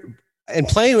you hear and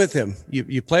playing with him,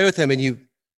 you play with him and you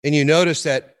notice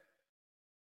that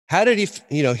how did he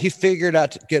figured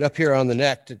out to get up here on the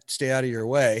neck to stay out of your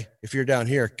way. If you're down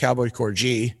here, cowboy chord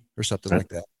G or something like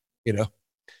that,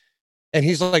 and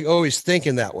he's like always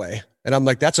thinking that way. And I'm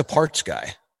like, that's a parts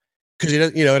guy. Cause he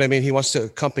doesn't, you know what I mean? He wants to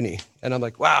accompany. And I'm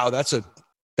like, wow, that's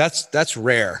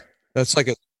rare. That's like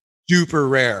a super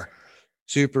rare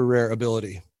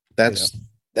ability. That's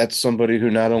somebody who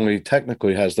not only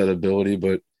technically has that ability,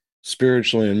 but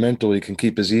spiritually and mentally can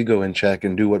keep his ego in check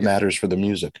and do what matters for the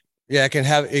music. Yeah,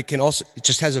 it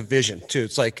just has a vision too.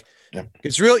 It's like,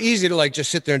 it's real easy to like just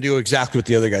sit there and do exactly what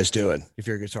the other guy's doing. If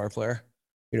you're a guitar player,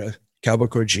 cowboy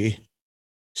chord G,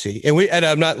 C. And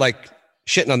I'm not like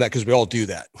shitting on that because we all do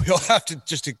that. We all have to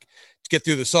just to get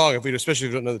through the song especially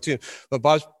if we don't know the tune. But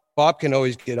Bob can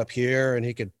always get up here and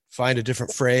he could find a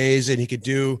different phrase and he could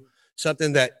do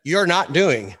something that you're not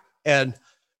doing. And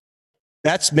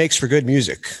that makes for good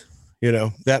music.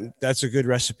 That's a good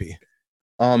recipe.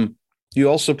 You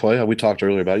also play, we talked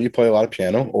earlier about it, you play a lot of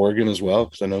piano, organ as well,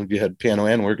 because I know you had piano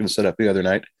and organ set up the other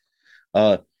night.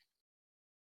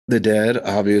 The Dead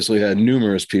obviously had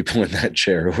numerous people in that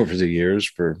chair over the years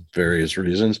for various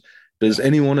reasons. Does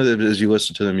any one of them, as you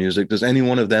listen to the music, does any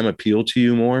one of them appeal to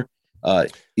you more,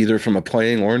 either from a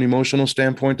playing or an emotional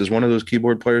standpoint? Does one of those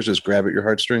keyboard players just grab at your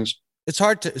heartstrings? It's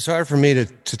hard for me to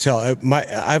tell.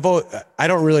 I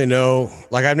don't really know.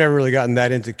 Like I've never really gotten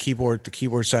that into the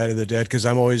keyboard side of the Dead, because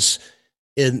I'm always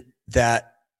in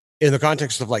the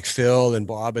context of like Phil and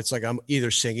Bob. It's like I'm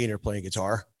either singing or playing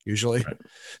guitar usually. Right.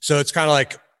 So it's kind of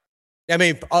like, I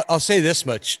mean, I'll say this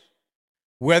much: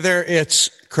 whether it's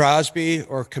Crosby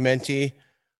or Clementi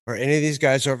or any of these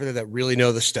guys over there that really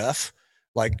know the stuff,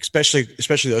 like especially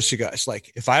those two guys.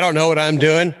 Like if I don't know what I'm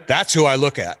doing, that's who I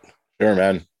look at. Sure,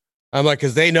 man. I'm like,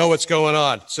 because they know what's going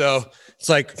on. So it's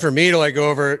like for me to like go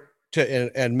over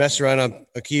to and mess around on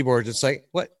a keyboard. It's like,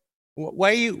 what?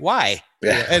 Why?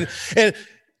 Yeah.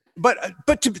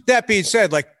 But to that being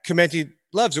said, like Clementi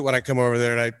loves it when I come over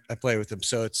there and I play with him.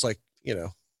 So it's like,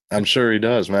 I'm sure he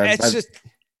does, man. It's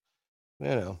I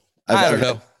don't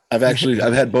know.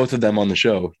 I've had both of them on the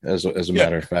show as a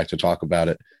matter of fact to talk about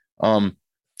it.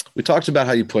 We talked about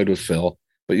how you played with Phil,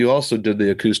 but you also did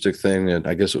the acoustic thing, and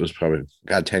I guess it was probably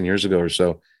 10 years ago or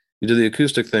so. You did the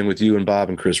acoustic thing with you and Bob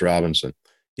and Chris Robinson.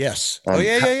 Yes.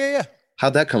 Yeah.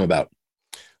 How'd that come about?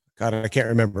 God, I can't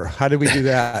remember. How did we do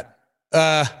that?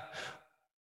 I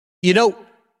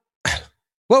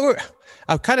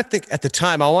kind of think at the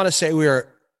time, I want to say we were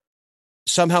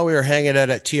hanging out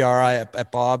at TRI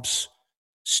at Bob's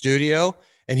studio,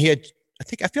 and I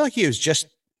feel like he was just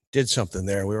did something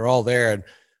there. We were all there, and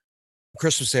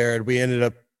Chris was there, and we ended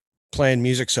up playing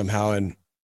music somehow, and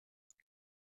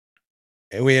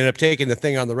we ended up taking the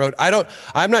thing on the road.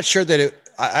 I'm not sure that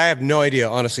I have no idea,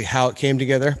 honestly, how it came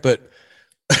together, but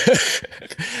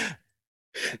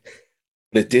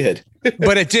It did.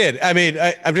 But it did. I mean,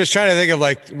 I'm just trying to think of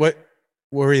like, what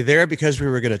were we there because we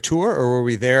were going to tour, or were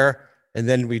we there and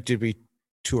then we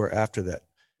tour after that?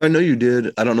 I know you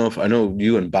did. I don't know if I know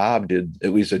you and Bob did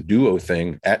at least a duo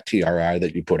thing at TRI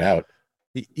that you put out.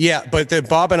 Yeah, but then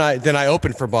Bob and I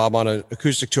opened for Bob on an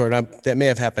acoustic tour, and that may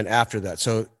have happened after that.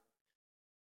 So,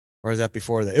 or is that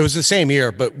before that? It was the same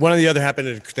year, but one of the other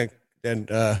happened. And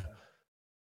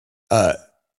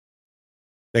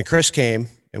then Chris came,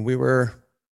 and was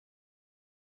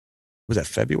that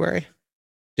February?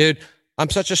 Dude, I'm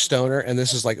such a stoner, and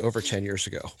this is like over 10 years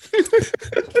ago.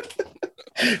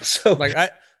 So like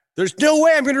there's no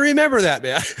way I'm going to remember that,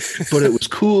 man. But it was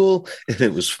cool and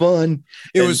it was fun.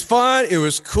 It was fun. It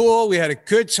was cool. We had a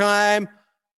good time.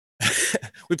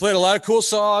 We played a lot of cool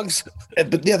songs.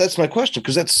 But yeah, that's my question,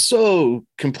 because that's so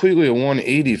completely a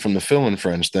 180 from the Phil and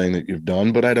Friends thing that you've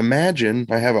done. But I'd imagine,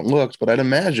 I haven't looked, but I'd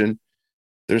imagine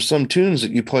there's some tunes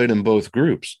that you played in both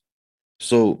groups.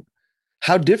 So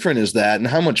how different is that, and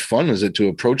how much fun is it to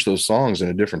approach those songs in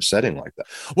a different setting like that?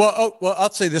 Well,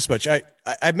 I'll say this much. I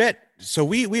met, so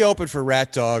we opened for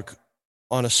Rat Dog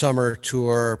on a summer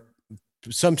tour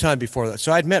sometime before that.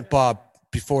 So I'd met Bob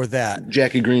before that.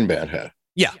 Jackie Greene band had.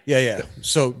 Yeah.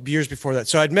 So years before that.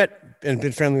 So I'd met and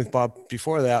been friendly with Bob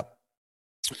before that.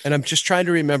 And I'm just trying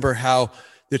to remember how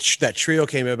that trio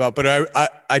came about. But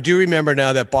I do remember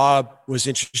now that Bob was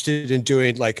interested in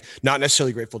doing, like, not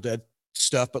necessarily Grateful Dead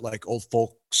stuff, but like old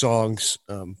folk songs,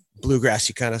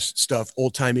 bluegrassy kind of stuff,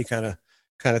 old timey kind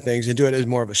of things, and do it as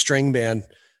more of a string band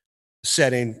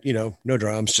setting, no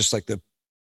drums, just like the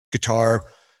guitar.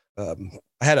 I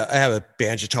have a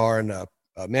banjo guitar and a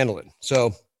mandolin.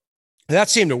 So that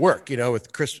seemed to work,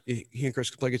 with Chris. He and Chris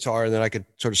could play guitar, and then I could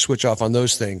sort of switch off on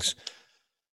those things.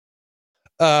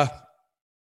 And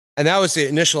that was the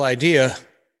initial idea.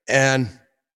 And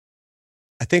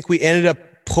I think we ended up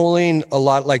pulling a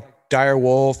lot, like Dire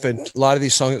Wolf and a lot of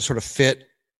these songs that sort of fit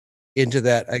into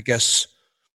that, I guess,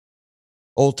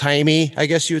 old timey, I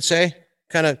guess you would say,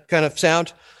 kind of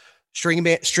sound, string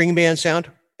band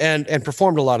sound, and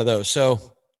performed a lot of those.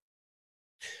 So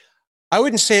I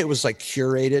wouldn't say it was like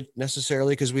curated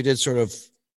necessarily, because we did sort of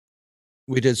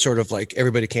like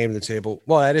everybody came to the table.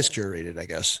 Well, that is curated, I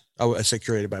guess. I say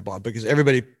curated by Bob, because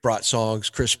everybody brought songs.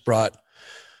 Chris brought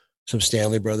some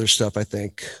Stanley Brothers stuff, I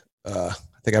think. I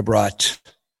brought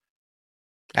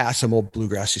some old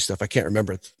bluegrassy stuff. I can't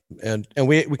remember. And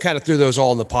we kind of threw those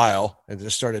all in the pile and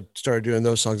just started doing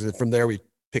those songs. And from there we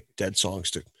picked Dead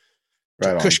songs to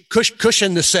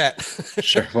cushion the set.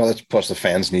 Sure. Well, that's, plus the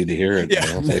fans need to hear it.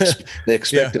 Yeah. They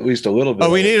expect at least a little bit.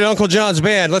 Oh, we needed Uncle John's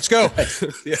band. Let's go.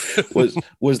 Yeah.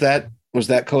 Was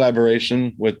that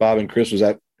collaboration with Bob and Chris? Was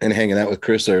that, and hanging out with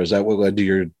Chris there, is that what led to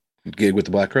your gig with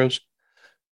the Black Crowes?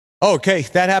 Oh, okay.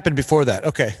 That hapappened before that.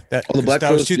 Okay. The Black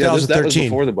Crowes, was 2013. That was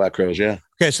before the Black Crowes. Yeah.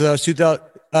 Okay. So that was 2000.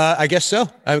 I guess so.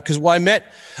 I've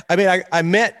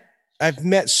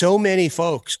met so many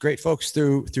folks, great folks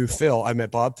through Phil. I met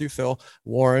Bob through Phil,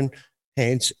 Warren,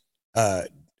 Haynes, and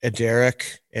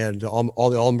Derek, and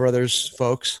all the Allman Brothers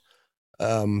folks.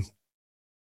 Well,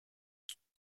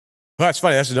 that's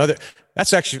funny.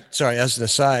 That's actually, sorry, as an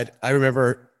aside, I can't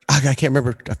remember. I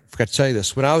forgot to tell you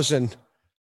this. When I was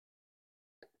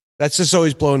that's just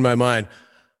always blown my mind.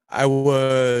 I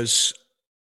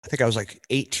think I was like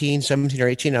 17 or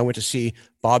 18. I went to see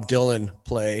Bob Dylan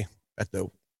play at the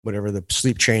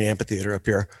Sleep Train Amphitheater up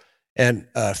here. And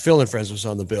Phil and Friends was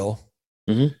on the bill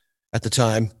at the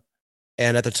time.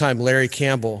 And at the time, Larry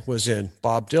Campbell was in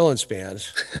Bob Dylan's band.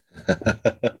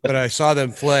 But I saw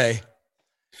them play.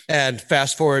 And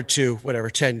fast forward to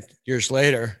 10 years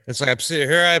later, it's like I'm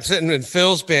sitting in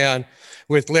Phil's band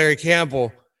with Larry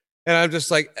Campbell. And I'm just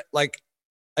like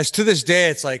as to this day,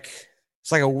 it's like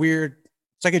a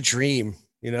dream,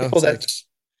 Well,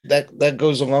 that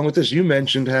goes along with this. You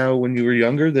mentioned how when you were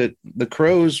younger that the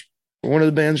Crowes were one of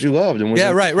the bands you loved. And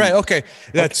right. Okay.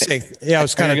 That's okay. I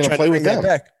was kind of trying to play with them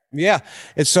back. Yeah.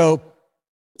 And so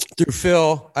through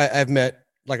Phil, I've met,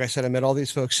 like I said, I met all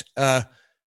these folks. And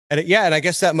I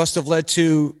guess that must have led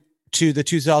to the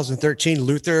 2013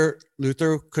 Luther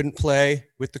couldn't play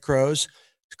with the Crowes.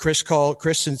 Chris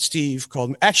and Steve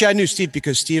called me. Actually, I knew Steve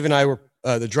because Steve and I were,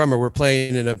 the drummer, were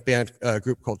playing in a band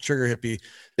group called Trigger Hippie.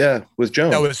 Yeah, with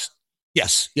Joan. That was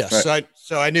yes. Right.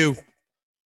 So I knew.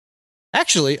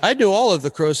 Actually, I knew all of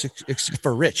the Crowes except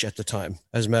for Rich at the time.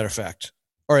 As a matter of fact,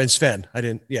 or in Sven, I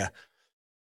didn't. Yeah,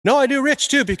 no, I knew Rich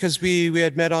too because we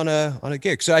had met on a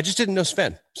gig. So I just didn't know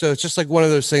Sven. So it's just like one of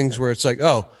those things where it's like,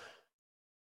 oh,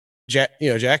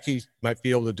 Jackie might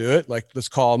be able to do it. Like, let's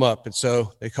call him up. And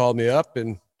so they called me up,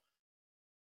 and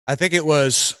I think it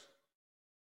was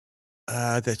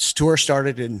that tour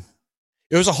started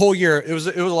It was a whole year. It was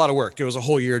a lot of work. It was a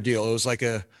whole year deal. It was like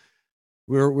we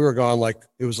were gone, like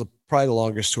it was probably the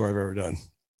longest tour I've ever done.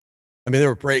 I mean, there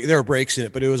were breaks in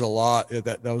it, but it was a lot.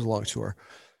 That was a long tour.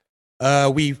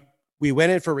 We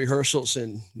went in for rehearsals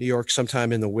in New York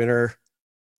sometime in the winter,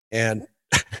 and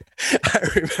I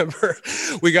remember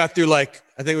we got through I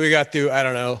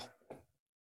don't know,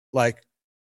 like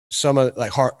some of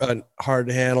like hard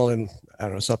to handle, and I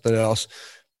don't know, something else,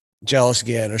 jealous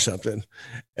again or something.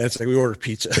 And it's like we ordered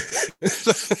pizza.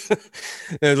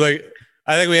 And like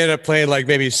I think we ended up playing like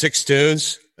maybe 6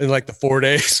 tunes in like the 4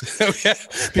 days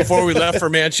before we left for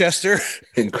Manchester.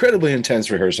 Incredibly intense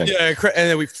rehearsing. Yeah, and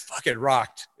then we fucking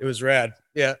rocked. It was rad.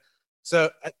 Yeah.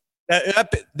 So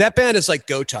that band is like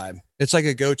go time. It's like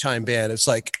a go time band. It's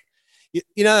like,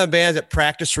 you know, a band that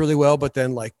practice really well, but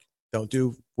then like don't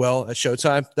do well at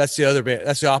showtime. That's the other band.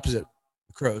 That's the opposite.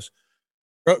 Crows.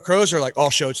 Crows are like all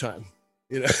showtime.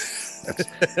 You know,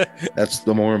 that's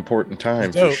the more important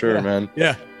time for sure, man.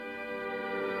 Yeah.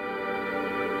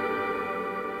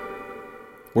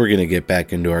 We're going to get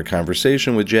back into our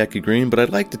conversation with Jackie Greene, but I'd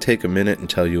like to take a minute and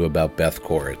tell you about Beth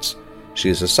Koritz. She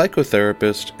is a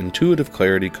psychotherapist, intuitive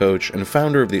clarity coach, and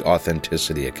founder of the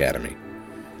Authenticity Academy.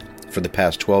 For the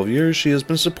past 12 years, she has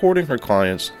been supporting her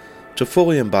clients to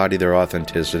fully embody their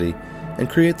authenticity and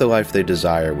create the life they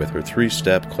desire with her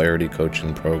 3-step clarity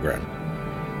coaching program.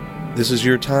 This is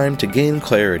your time to gain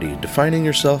clarity, defining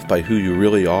yourself by who you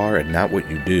really are and not what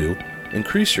you do,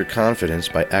 increase your confidence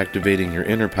by activating your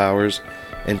inner powers,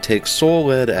 and take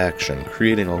soul-led action,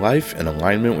 creating a life in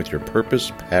alignment with your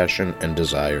purpose, passion, and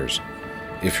desires.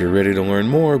 If you're ready to learn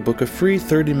more, book a free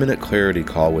 30-minute clarity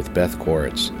call with Beth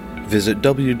Koritz. Visit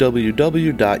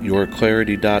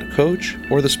www.yourclarity.coach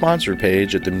or the sponsor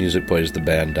page at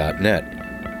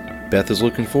themusicplaystheband.net. Beth is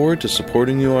looking forward to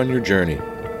supporting you on your journey.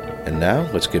 And now,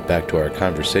 let's get back to our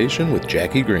conversation with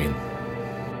Jackie Greene.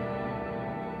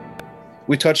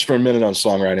 We touched for a minute on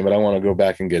songwriting, but I want to go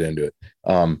back and get into it.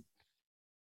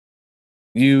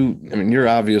 You're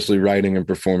obviously writing and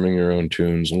performing your own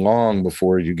tunes long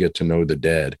before you get to know the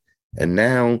Dead. And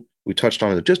now we touched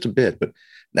on it just a bit, but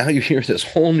now you hear this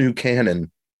whole new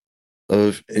canon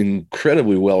of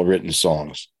incredibly well-written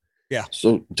songs. Yeah.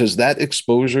 So does that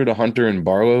exposure to Hunter and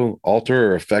Barlow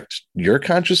alter or affect your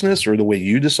consciousness or the way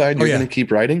you decide you're going to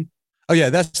keep writing? Oh yeah. I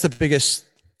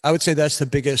would say that's the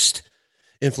biggest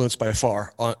influence by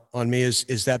far on me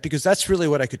is that, because that's really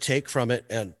what I could take from it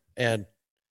and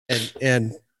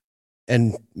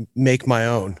make my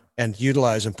own and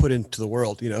utilize and put into the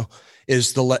world, you know,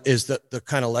 is the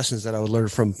kind of lessons that I would learn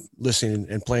from listening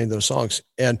and playing those songs.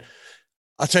 And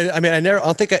I'll tell you, I mean, I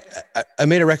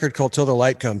made a record called Till the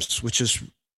Light Comes, which is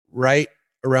right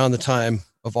around the time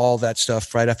of all that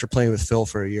stuff, right after playing with Phil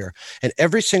for a year. And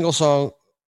every single song,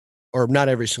 or not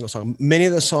every single song, many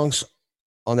of the songs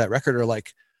on that record are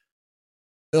like,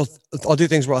 I'll do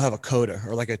things where I'll have a coda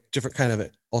or like a different kind of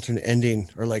an alternate ending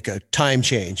or like a time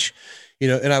change, you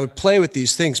know, and I would play with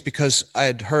these things because I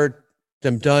had heard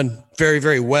them done very,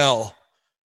 very well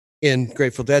in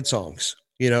Grateful Dead songs,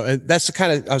 you know, and that's the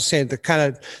kind of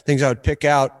things I would pick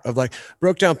out of like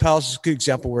Broke Down Palace is a good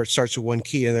example where it starts with one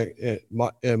key and it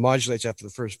modulates after the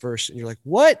first verse and you're like,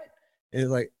 what?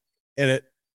 And and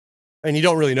you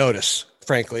don't really notice,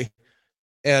 frankly.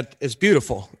 And it's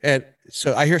beautiful. And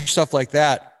so I hear stuff like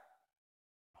that,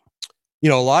 you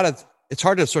know, it's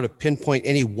hard to sort of pinpoint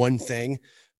any one thing,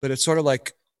 but it's sort of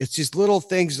like, it's these little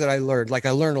things that I learned. Like I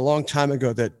learned a long time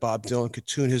ago that Bob Dylan could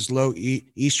tune his low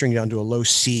E string down to a low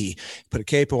C, put a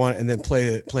capo on it, and then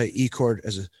play an E chord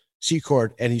as a C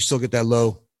chord, and you still get the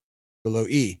low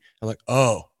E. I'm like,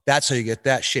 oh, that's how you get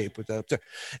that shape with that up there.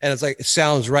 And it's like, it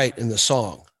sounds right in the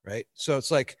song, right? So it's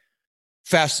like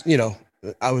fast, you know,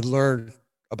 I would learn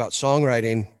about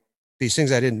songwriting, these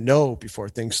things I didn't know before,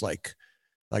 things like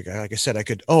I said, I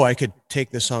could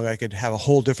take this song, I could have a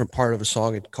whole different part of a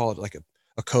song and call it like a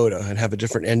coda and have a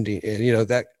different ending, and you know,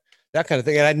 that kind of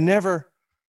thing. And I'd never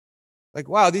like,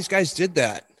 wow, these guys did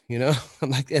that, you know. I'm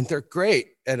like, and they're great,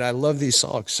 and I love these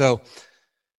songs. So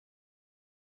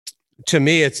to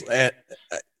me, it's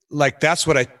like that's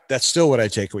still what I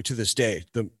take away to this day.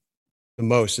 The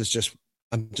most is just,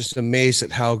 I'm just amazed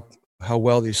at how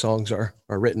well these songs are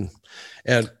written,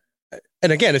 and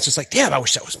again, it's just like, damn, I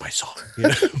wish that was my song, you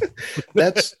know.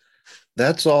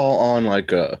 That's all on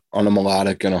on a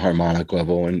melodic and a harmonic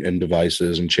level and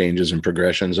devices and changes and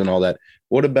progressions and all that.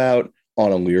 What about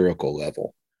on a lyrical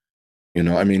level? You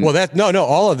know, I mean, well, no,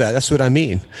 all of that. That's what I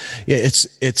mean. Yeah,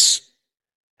 it's,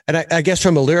 and I guess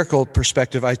from a lyrical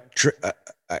perspective, I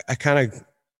kind of,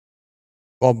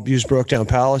 I'll use Broke Down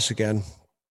Palace again.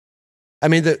 I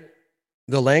mean,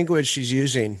 the language she's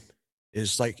using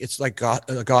is like, it's like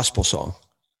a gospel song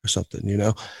or something, you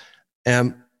know?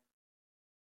 And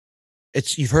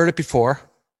you've heard it before.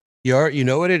 You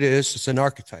know what it is. It's an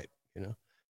archetype, you know,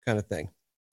 kind of thing.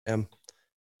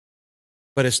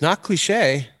 But it's not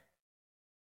cliche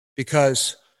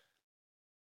because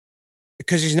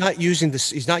he's not using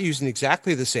this. He's not using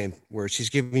exactly the same words. He's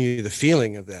giving you the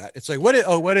feeling of that. It's like, what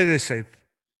did it say?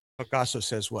 Picasso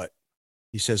says what?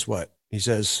 He says what? He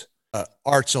says,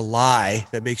 art's a lie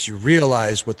that makes you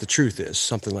realize what the truth is.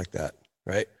 Something like that,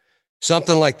 right?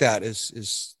 Something like that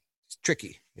is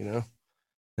tricky, you know?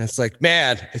 And it's like,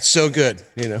 man, it's so good,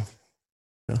 you know?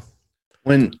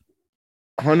 When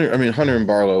Hunter and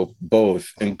Barlow,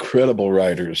 both incredible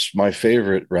writers, my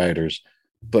favorite writers,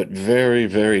 but very,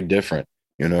 very different,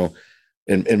 you know,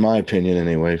 in my opinion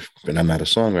anyway. And I'm not a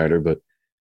songwriter, but,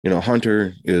 you know,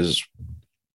 Hunter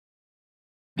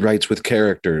writes with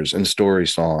characters and story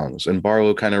songs, and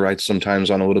Barlow kind of writes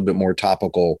sometimes on a little bit more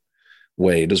topical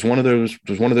way. Does one of those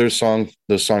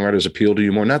songwriters appeal to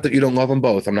you more? Not that you don't love them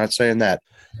both. I'm not saying that.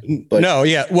 But no,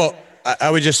 yeah. Well, I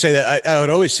would just say that I would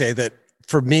always say that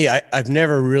for me, I've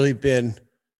never really been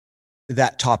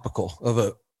that topical of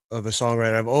a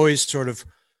songwriter. I've always sort of,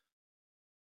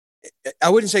 I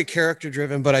wouldn't say character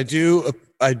driven, but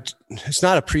it's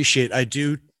not appreciate.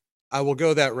 I will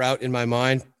go that route in my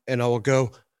mind, and I will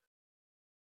go,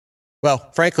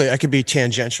 well, frankly, I could be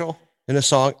tangential in a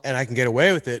song and I can get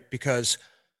away with it because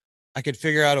I could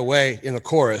figure out a way in the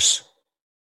chorus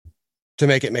to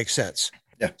make it make sense.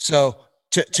 Yeah. So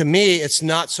to me, it's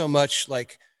not so much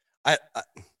like, I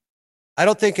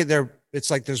don't think it's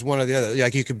like there's one or the other.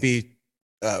 Like you could be,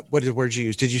 what word you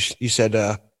use? You said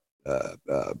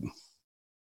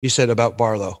about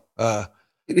Barlow, how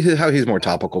he's more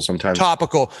topical sometimes.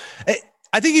 Topical.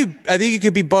 I think you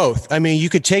could be both. I mean, you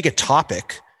could take a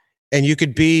topic and you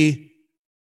could be,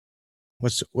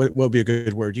 what would be a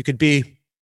good word? You could be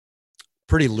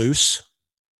pretty loose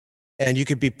and you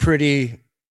could be pretty,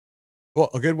 well,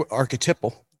 a good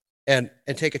archetypal and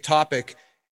take a topic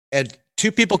and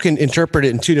two people can interpret it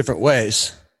in two different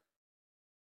ways.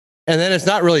 And then it's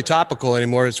not really topical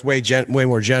anymore. It's way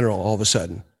more general all of a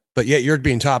sudden, but yet you're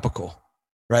being topical.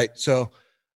 Right. So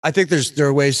I think there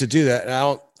are ways to do that.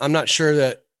 And I'm not sure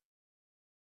that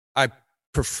I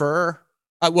prefer,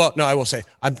 I will say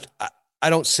I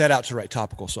don't set out to write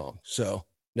topical songs. So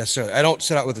necessarily, I don't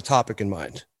set out with a topic in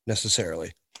mind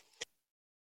necessarily.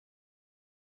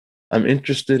 I'm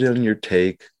interested in your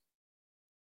take.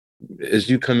 As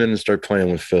you come in and start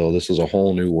playing with Phil, this is a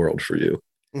whole new world for you,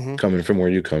 coming from where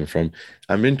you come from.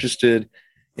 I'm interested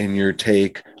in your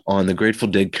take on the Grateful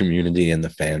Dead community and the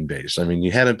fan base. I mean,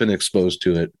 you hadn't been exposed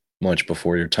to it much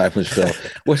before your time with Phil.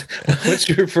 What's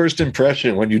your first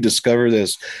impression when you discover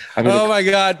this? Oh my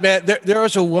God, man! There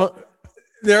was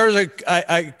a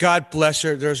God bless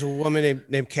her. There's a woman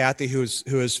named Kathy who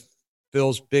is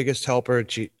Phil's biggest helper.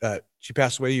 She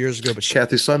passed away years ago, but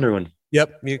Kathy Sunderland.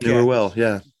 Yep, you were well,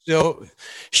 yeah. So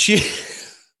she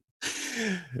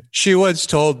once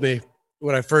told me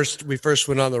when we first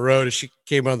went on the road, and she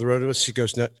came on the road with us, she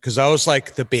goes, because I was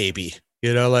like the baby,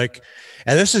 you know, like,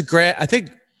 and this is Graham. I think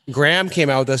Graham came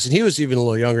out with us, and he was even a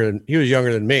little younger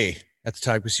than me at the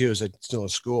time because he was still in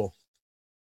school.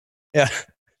 Yeah,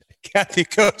 Kathy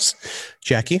goes,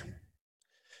 Jackie,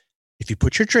 if you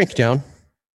put your drink down,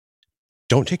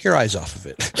 don't take your eyes off of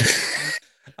it.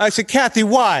 I said, Kathy,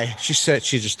 why? She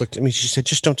just looked at me. She said,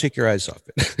 just don't take your eyes off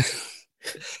it.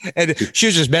 And she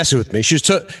was just messing with me.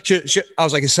 I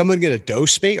was like, is someone going to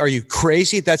dose me? Are you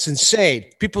crazy? That's insane.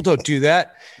 People don't do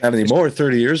that. Not anymore.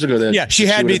 30 years ago. Yeah. She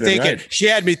had me thinking,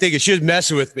 she was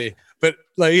messing with me, but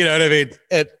like, you know what I mean?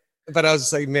 But I was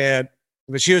just like, man,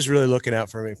 but she was really looking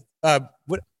out for me.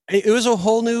 It was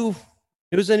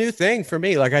a new thing for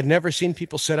me. Like I'd never seen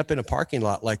people set up in a parking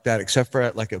lot like that, except for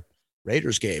at like a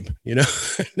Raiders game, you know.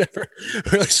 Never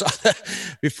really saw that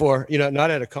before, you know,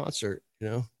 not at a concert, you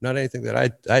know, not anything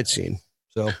that I'd seen.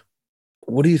 So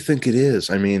what do you think it is?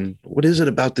 I mean, what is it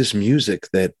about this music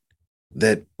that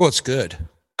well, it's good,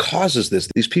 causes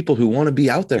these people who want to be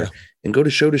out there and go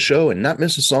to show and not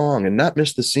miss a song and not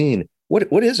miss the scene?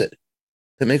 What is it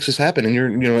that makes this happen? And you're,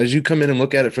 you know, as you come in and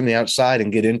look at it from the outside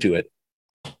and get into it,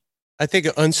 I think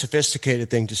an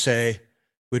unsophisticated thing to say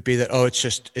would be that, oh, it's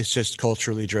just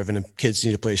culturally driven and kids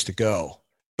need a place to go.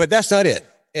 But that's not it.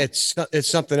 It's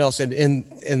something else. And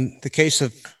in the case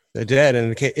of the Dead,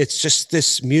 it's just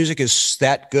this music is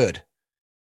that good.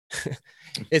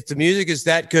 The music is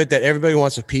that good that everybody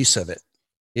wants a piece of it,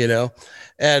 you know?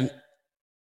 And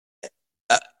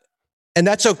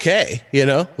that's okay, you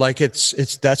know? Like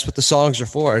that's what the songs are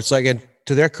for. It's like, and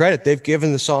to their credit, they've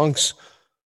given the songs,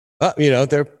 you know,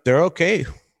 they're okay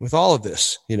with all of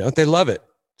this. They love it.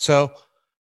 So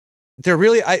they're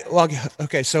really,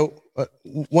 okay. So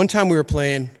one time we were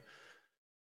playing,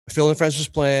 Phil and Friends was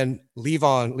playing,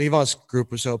 Levon's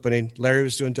group was opening. Larry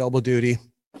was doing double duty,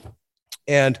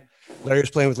 and Larry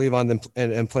was playing with Levon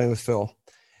and playing with Phil.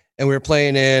 And we were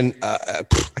playing in, I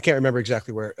can't remember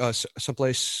exactly where,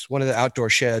 someplace, one of the outdoor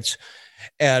sheds.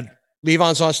 And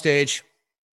Levon's on stage,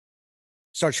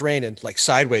 starts raining, like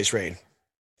sideways rain,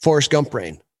 Forrest Gump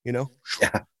rain, Yeah.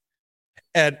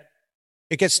 And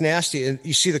it gets nasty. And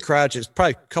you see the crowd, just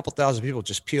probably a couple thousand people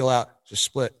just peel out, just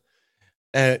split.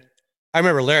 And I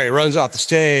remember Larry runs off the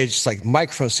stage, it's like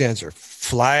microphone stands are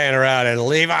flying around, and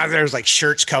Levon, there's like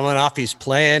shirts coming off. He's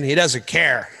playing. He doesn't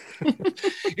care.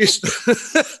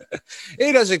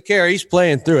 He doesn't care. He's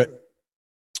playing through it.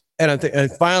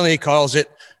 And finally he calls it.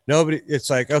 Nobody, it's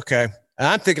like, okay. And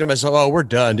I'm thinking to myself, oh, we're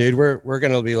done, dude. We're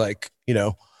going to be like,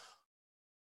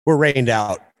 we're rained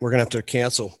out. We're going to have to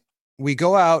cancel. We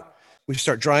go out, we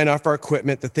start drying off our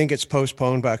equipment. The thing gets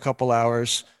postponed by a couple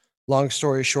hours. Long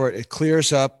story short, it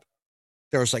clears up.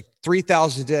 There was like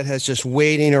 3,000 deadheads just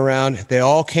waiting around. They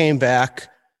all came back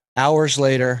hours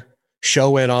later. Show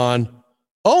went on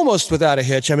almost without a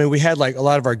hitch. I mean, we had like a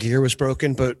lot of our gear was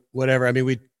broken, but whatever. I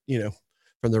mean,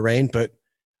 from the rain,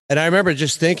 and I remember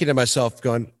just thinking to myself,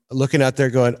 looking out there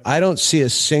going, I don't see a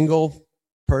single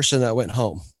person that went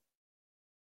home.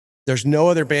 There's no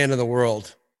other band in the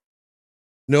world,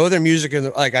 no other music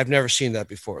I've never seen that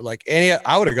before. Like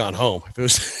I would have gone home if it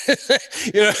was,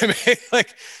 you know what I mean?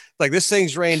 Like this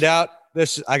thing's rained out.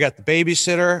 I got the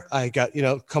babysitter. I got,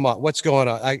 come on, what's going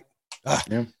on?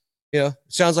 It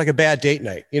sounds like a bad date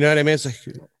night. You know what I mean? It's like,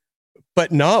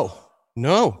 but no,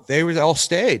 they were all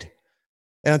stayed.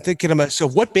 And I'm thinking to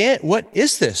myself, what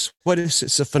is this? What is this?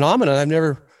 It's a phenomenon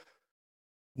I've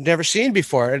never seen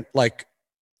before. And like,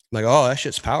 oh, that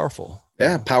shit's powerful.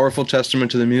 Yeah. Powerful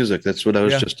testament to the music. That's what I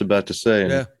was just about to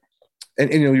say. And,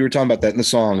 and you were talking about that in the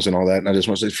songs and all that. And I just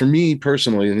want to say, for me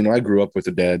personally, I grew up with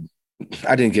a dad.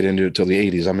 I didn't get into it till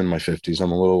the 80s. I'm in my 50s.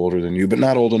 I'm a little older than you, but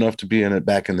not old enough to be in it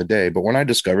back in the day. But when I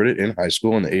discovered it in high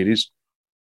school in the 80s,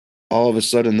 all of a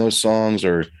sudden those songs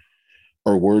are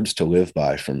words to live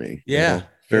by for me. Yeah.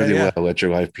 Fare thee well, let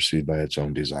your life proceed by its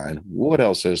own design. What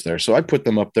else is there? So I put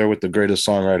them up there with the greatest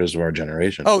songwriters of our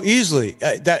generation. Oh, easily.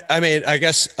 I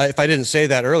guess if I didn't say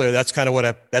that earlier, that's kind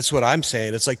of that's what I'm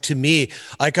saying. It's like, to me,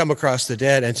 I come across the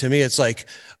Dead, and to me, it's like,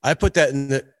 I put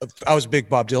that I was a big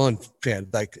Bob Dylan fan,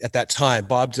 like at that time,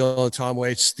 Bob Dylan, Tom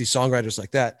Waits, these songwriters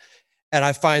like that. And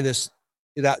I find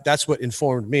that's what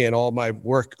informed me and all my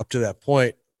work up to that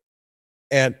point.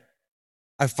 And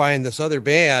I find this other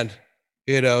band,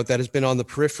 that has been on the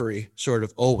periphery sort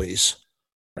of always.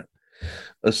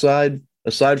 Aside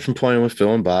from playing with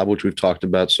Phil and Bob, which we've talked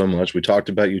about so much, we talked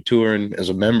about you touring as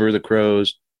a member of the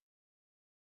Crows.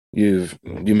 You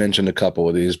mentioned a couple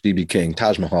of these: B.B. King,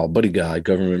 Taj Mahal, Buddy Guy,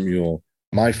 Government Mule.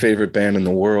 My favorite band in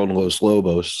the world, Los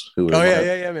Lobos, who are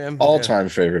man, all-time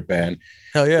favorite band.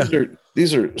 Hell yeah!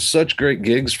 These are such great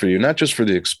gigs for you, not just for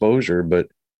the exposure, but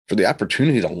for the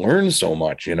opportunity to learn so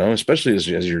much, especially as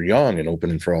you're young and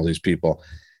opening for all these people.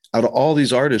 Out of all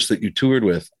these artists that you toured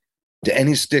with, do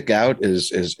any stick out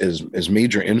as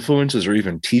major influences or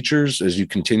even teachers as you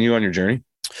continue on your journey?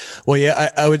 Well,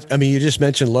 yeah, I would. I mean, you just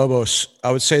mentioned Lobos.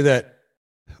 I would say that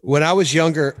when I was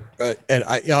younger, and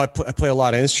I play a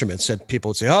lot of instruments, and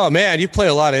people would say, "Oh man, you play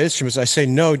a lot of instruments." I say,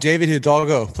 "No, David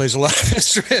Hidalgo plays a lot of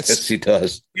instruments." Yes, he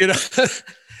does.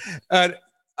 And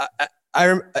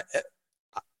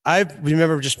I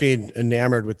remember just being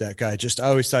enamored with that guy. I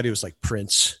always thought he was like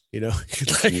Prince, he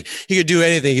could do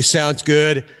anything. He sounds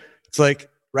good. It's like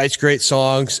writes great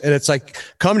songs. And it's like,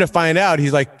 come to find out,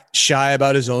 he's like shy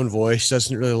about his own voice.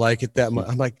 Doesn't really like it that much.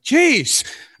 I'm like, geez,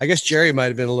 I guess Jerry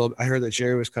might've been I heard that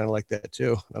Jerry was kind of like that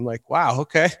too. I'm like, wow.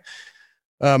 Okay.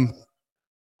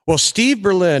 Well, Steve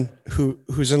Berlin,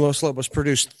 who's in Los Lobos,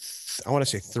 produced, I want to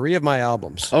say 3 of my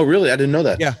albums. Oh, really? I didn't know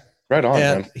that. Yeah. Right on,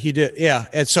 and man. He did. Yeah.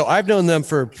 And so I've known them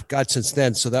since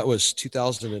then. So that was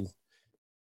 2000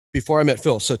 before I met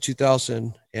Phil. So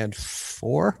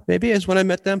 2004 maybe is when I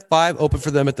met them. 5, opened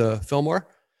for them at the Fillmore,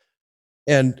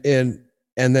 and then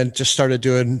just started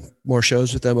doing more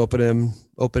shows with them,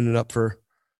 opening up for,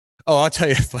 I'll tell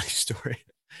you a funny story.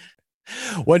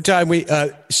 One time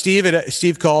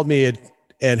Steve called me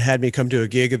and had me come to a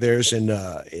gig of theirs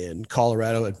in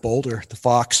Colorado at Boulder, the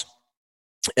Fox.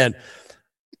 And,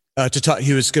 to talk,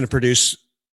 he was going to produce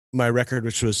my record,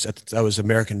 which was that was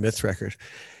American Myth record.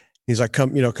 He's like,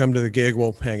 come to the gig,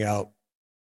 we'll hang out.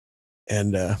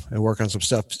 and work on some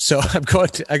stuff. So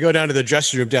I go down to the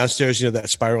dressing room downstairs, that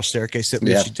spiral staircase that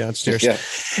leads you downstairs. Yeah.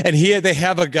 And they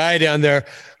have a guy down there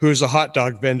who's a hot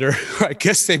dog vendor. I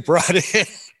guess they brought in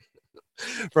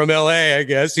from LA, I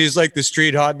guess. He's like the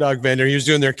street hot dog vendor. He was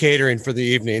doing their catering for the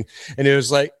evening. And I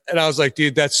was like,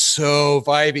 dude, that's so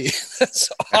vibey. That's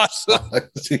awesome.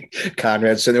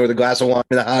 Conrad sitting there with a glass of wine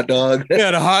and a hot dog. Yeah,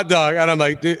 a hot dog. And I'm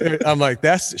like, dude,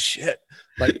 that's the shit.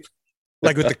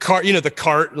 Like with the cart, the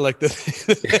cart, like the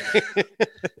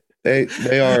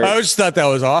they are. I just thought that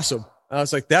was awesome. I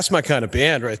was like, that's my kind of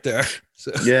band right there.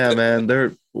 So. Yeah, man.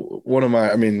 They're one of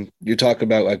my, you talk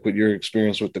about like what your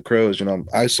experience with the Crows,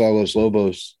 I saw Los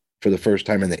Lobos for the first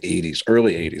time in the 80s,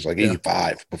 early 80s, like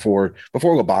 85, before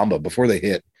La Bamba, before they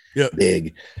hit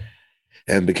big,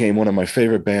 and became one of my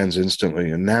favorite bands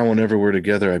instantly. And now whenever we're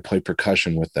together, I play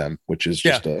percussion with them, which is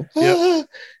just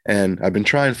and I've been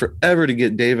trying forever to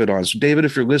get David on. So David,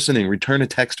 if you're listening, return a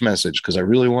text message, because I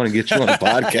really want to get you on the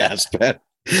podcast, man.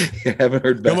 You haven't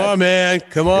heard back. Come on, man.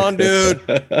 Come on, dude.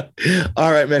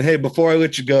 All right, man. Hey, before I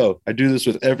let you go, I do this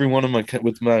with every one of my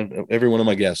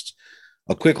guests.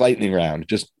 A quick lightning round.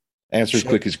 Just answer as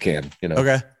quick as you can.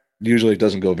 Okay. Usually it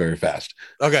doesn't go very fast.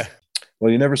 Okay.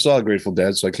 Well, you never saw Grateful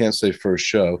Dead, so I can't say first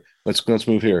show. Let's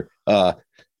move here.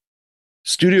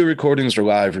 Studio recordings or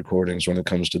live recordings when it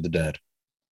comes to the Dead?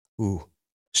 Ooh,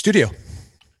 studio.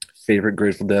 Favorite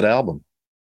Grateful Dead album?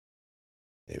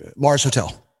 Mars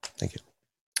Hotel. Thank you.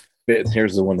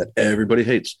 Here's the one that everybody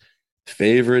hates.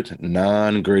 Favorite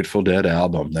non-Grateful Dead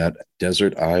album? That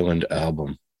Desert Island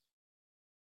album.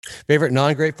 Favorite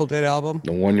non-Grateful Dead album?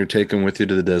 The one you're taking with you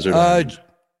to the desert island.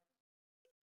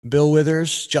 Bill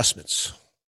Withers, Adjustments.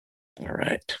 All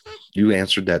right. You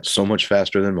answered that so much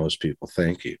faster than most people.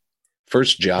 Thank you.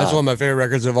 First Job. That's one of my favorite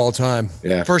records of all time.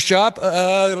 Yeah. First Job.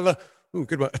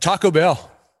 Good one. Taco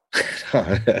Bell. How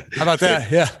about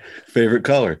that? Yeah. Favorite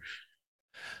color?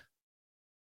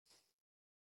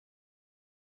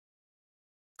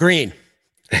 Green.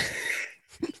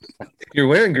 You're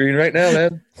wearing green right now,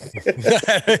 man.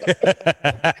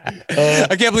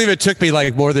 I can't believe it took me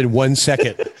like more than 1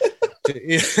 second.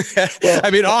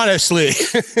 Honestly.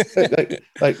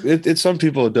 It's some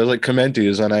people it does, like Clementi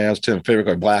is on. I asked him favorite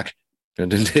color, black. And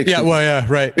didn't take right.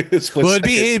 Well,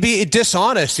 it'd be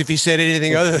dishonest if he said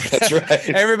anything other than that's right.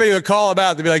 Everybody would call him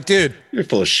out. They'd be like, dude, you're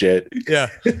full of shit. Yeah,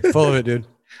 full of it, dude.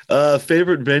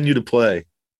 Favorite venue to play?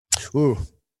 Ooh,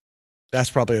 that's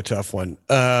probably a tough one.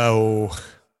 I'm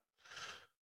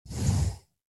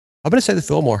gonna say the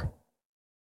Fillmore.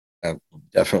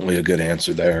 Definitely a good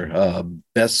answer there.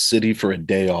 Best city for a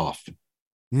day off?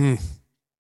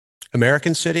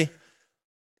 American City,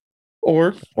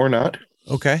 or not?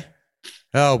 Okay.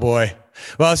 Oh boy.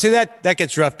 Well, see that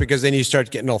gets rough, because then you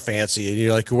start getting all fancy and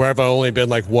you're like, where have I only been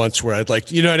like once, where I'd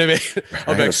like, you know what I mean?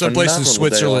 I'll be like someplace in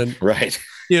Switzerland, right?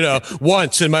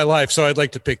 Once in my life. So I'd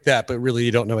like to pick that, but really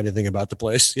you don't know anything about the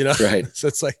place, Right. So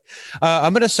it's like,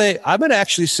 I'm going to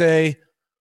actually say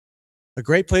a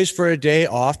great place for a day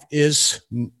off is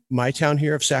my town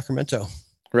here of Sacramento.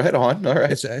 Right on. All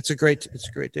right. It's a great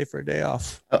day for a day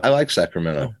off. I like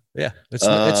Sacramento. Yeah. It's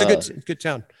a good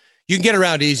town. You can get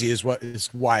around easy is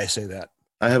why I say that.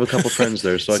 I have a couple friends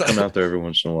there, so I come out there every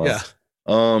once in a while.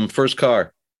 Yeah. First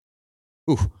car.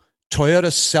 Ooh, Toyota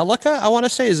Celica, I want to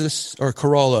say, is this, or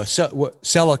Corolla?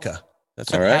 Celica.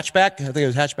 That's a hatchback. I think it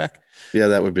was hatchback. Yeah,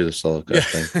 that would be the Celica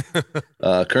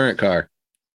thing. Current car.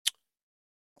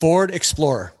 Ford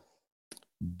Explorer.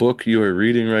 Book you are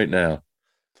reading right now.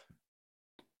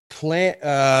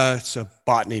 It's a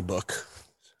botany book.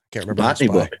 Can't remember. Botany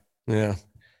book. Yeah.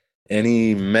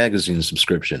 Any magazine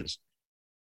subscriptions?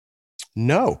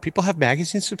 No. People have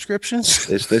magazine subscriptions?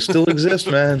 They still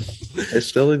exist, man. They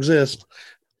still exist.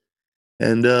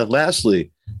 And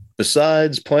lastly,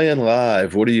 besides playing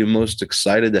live, what are you most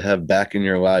excited to have back in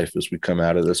your life as we come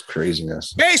out of this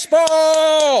craziness? Baseball!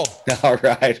 All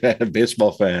right, man.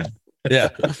 Baseball fan. Yeah.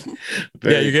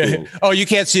 Cool. Oh, you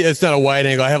can't see it. It's not a wide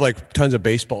angle. I have like tons of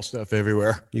baseball stuff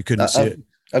everywhere. You couldn't see it.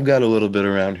 I've got a little bit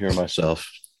around here myself.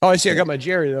 Oh, I see. I got my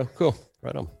Jerry though. Cool.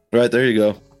 Right on. Right. There you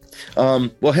go.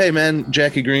 Well, hey man,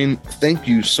 Jackie Greene, thank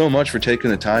you so much for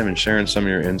taking the time and sharing some of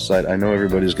your insight. I know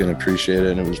everybody's going to appreciate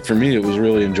it. And for me, it was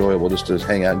really enjoyable just to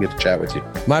hang out and get to chat with you.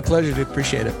 My pleasure. To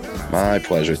appreciate it. My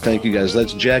pleasure. Thank you guys.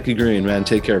 That's Jackie Greene, man.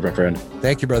 Take care, my friend.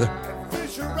 Thank you, brother.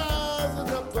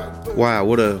 Wow,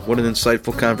 what an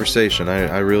insightful conversation.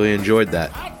 I really enjoyed that.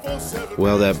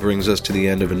 Well, that brings us to the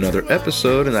end of another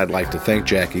episode, and I'd like to thank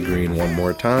Jackie Greene one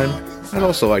more time. I'd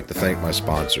also like to thank my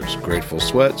sponsors, Grateful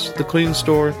Sweats, The Clean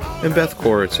Store, and Beth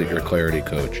Koritz at Your Clarity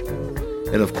Coach.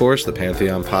 And of course, the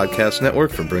Pantheon Podcast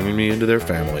Network for bringing me into their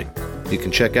family. You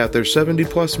can check out their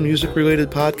 70-plus music-related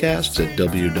podcasts at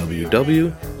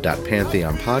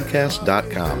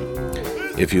www.pantheonpodcast.com.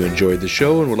 If you enjoyed the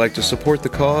show and would like to support the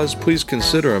cause, please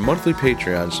consider a monthly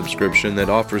Patreon subscription that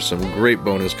offers some great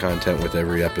bonus content with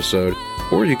every episode,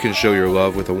 or you can show your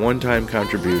love with a one-time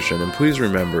contribution, and please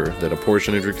remember that a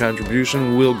portion of your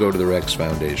contribution will go to the Rex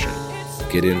Foundation.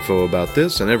 Get info about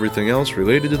this and everything else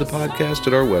related to the podcast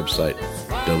at our website,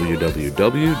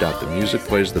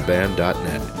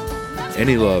 www.themusicplaystheband.net.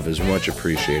 Any love is much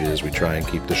appreciated as we try and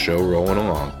keep the show rolling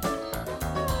along.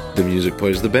 The Music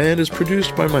Plays the Band is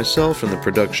produced by myself and the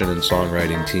production and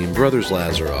songwriting team Brothers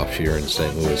Lazaroff here in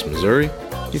St. Louis, Missouri.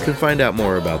 You can find out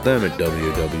more about them at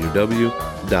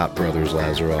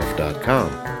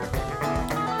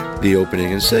www.brotherslazaroff.com. The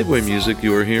opening and segue music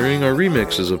you are hearing are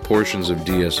remixes of portions of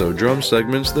DSO drum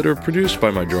segments that are produced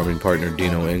by my drumming partner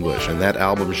Dino English, and that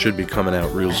album should be coming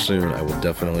out real soon. I will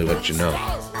definitely let you know.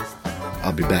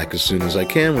 I'll be back as soon as I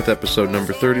can with episode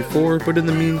number 34, but in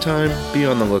the meantime, be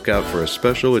on the lookout for a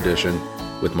special edition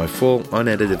with my full,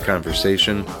 unedited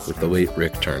conversation with the late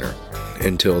Rick Turner.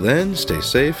 Until then, stay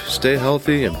safe, stay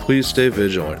healthy, and please stay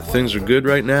vigilant. Things are good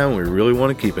right now, and we really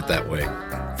want to keep it that way.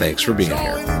 Thanks for being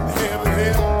here.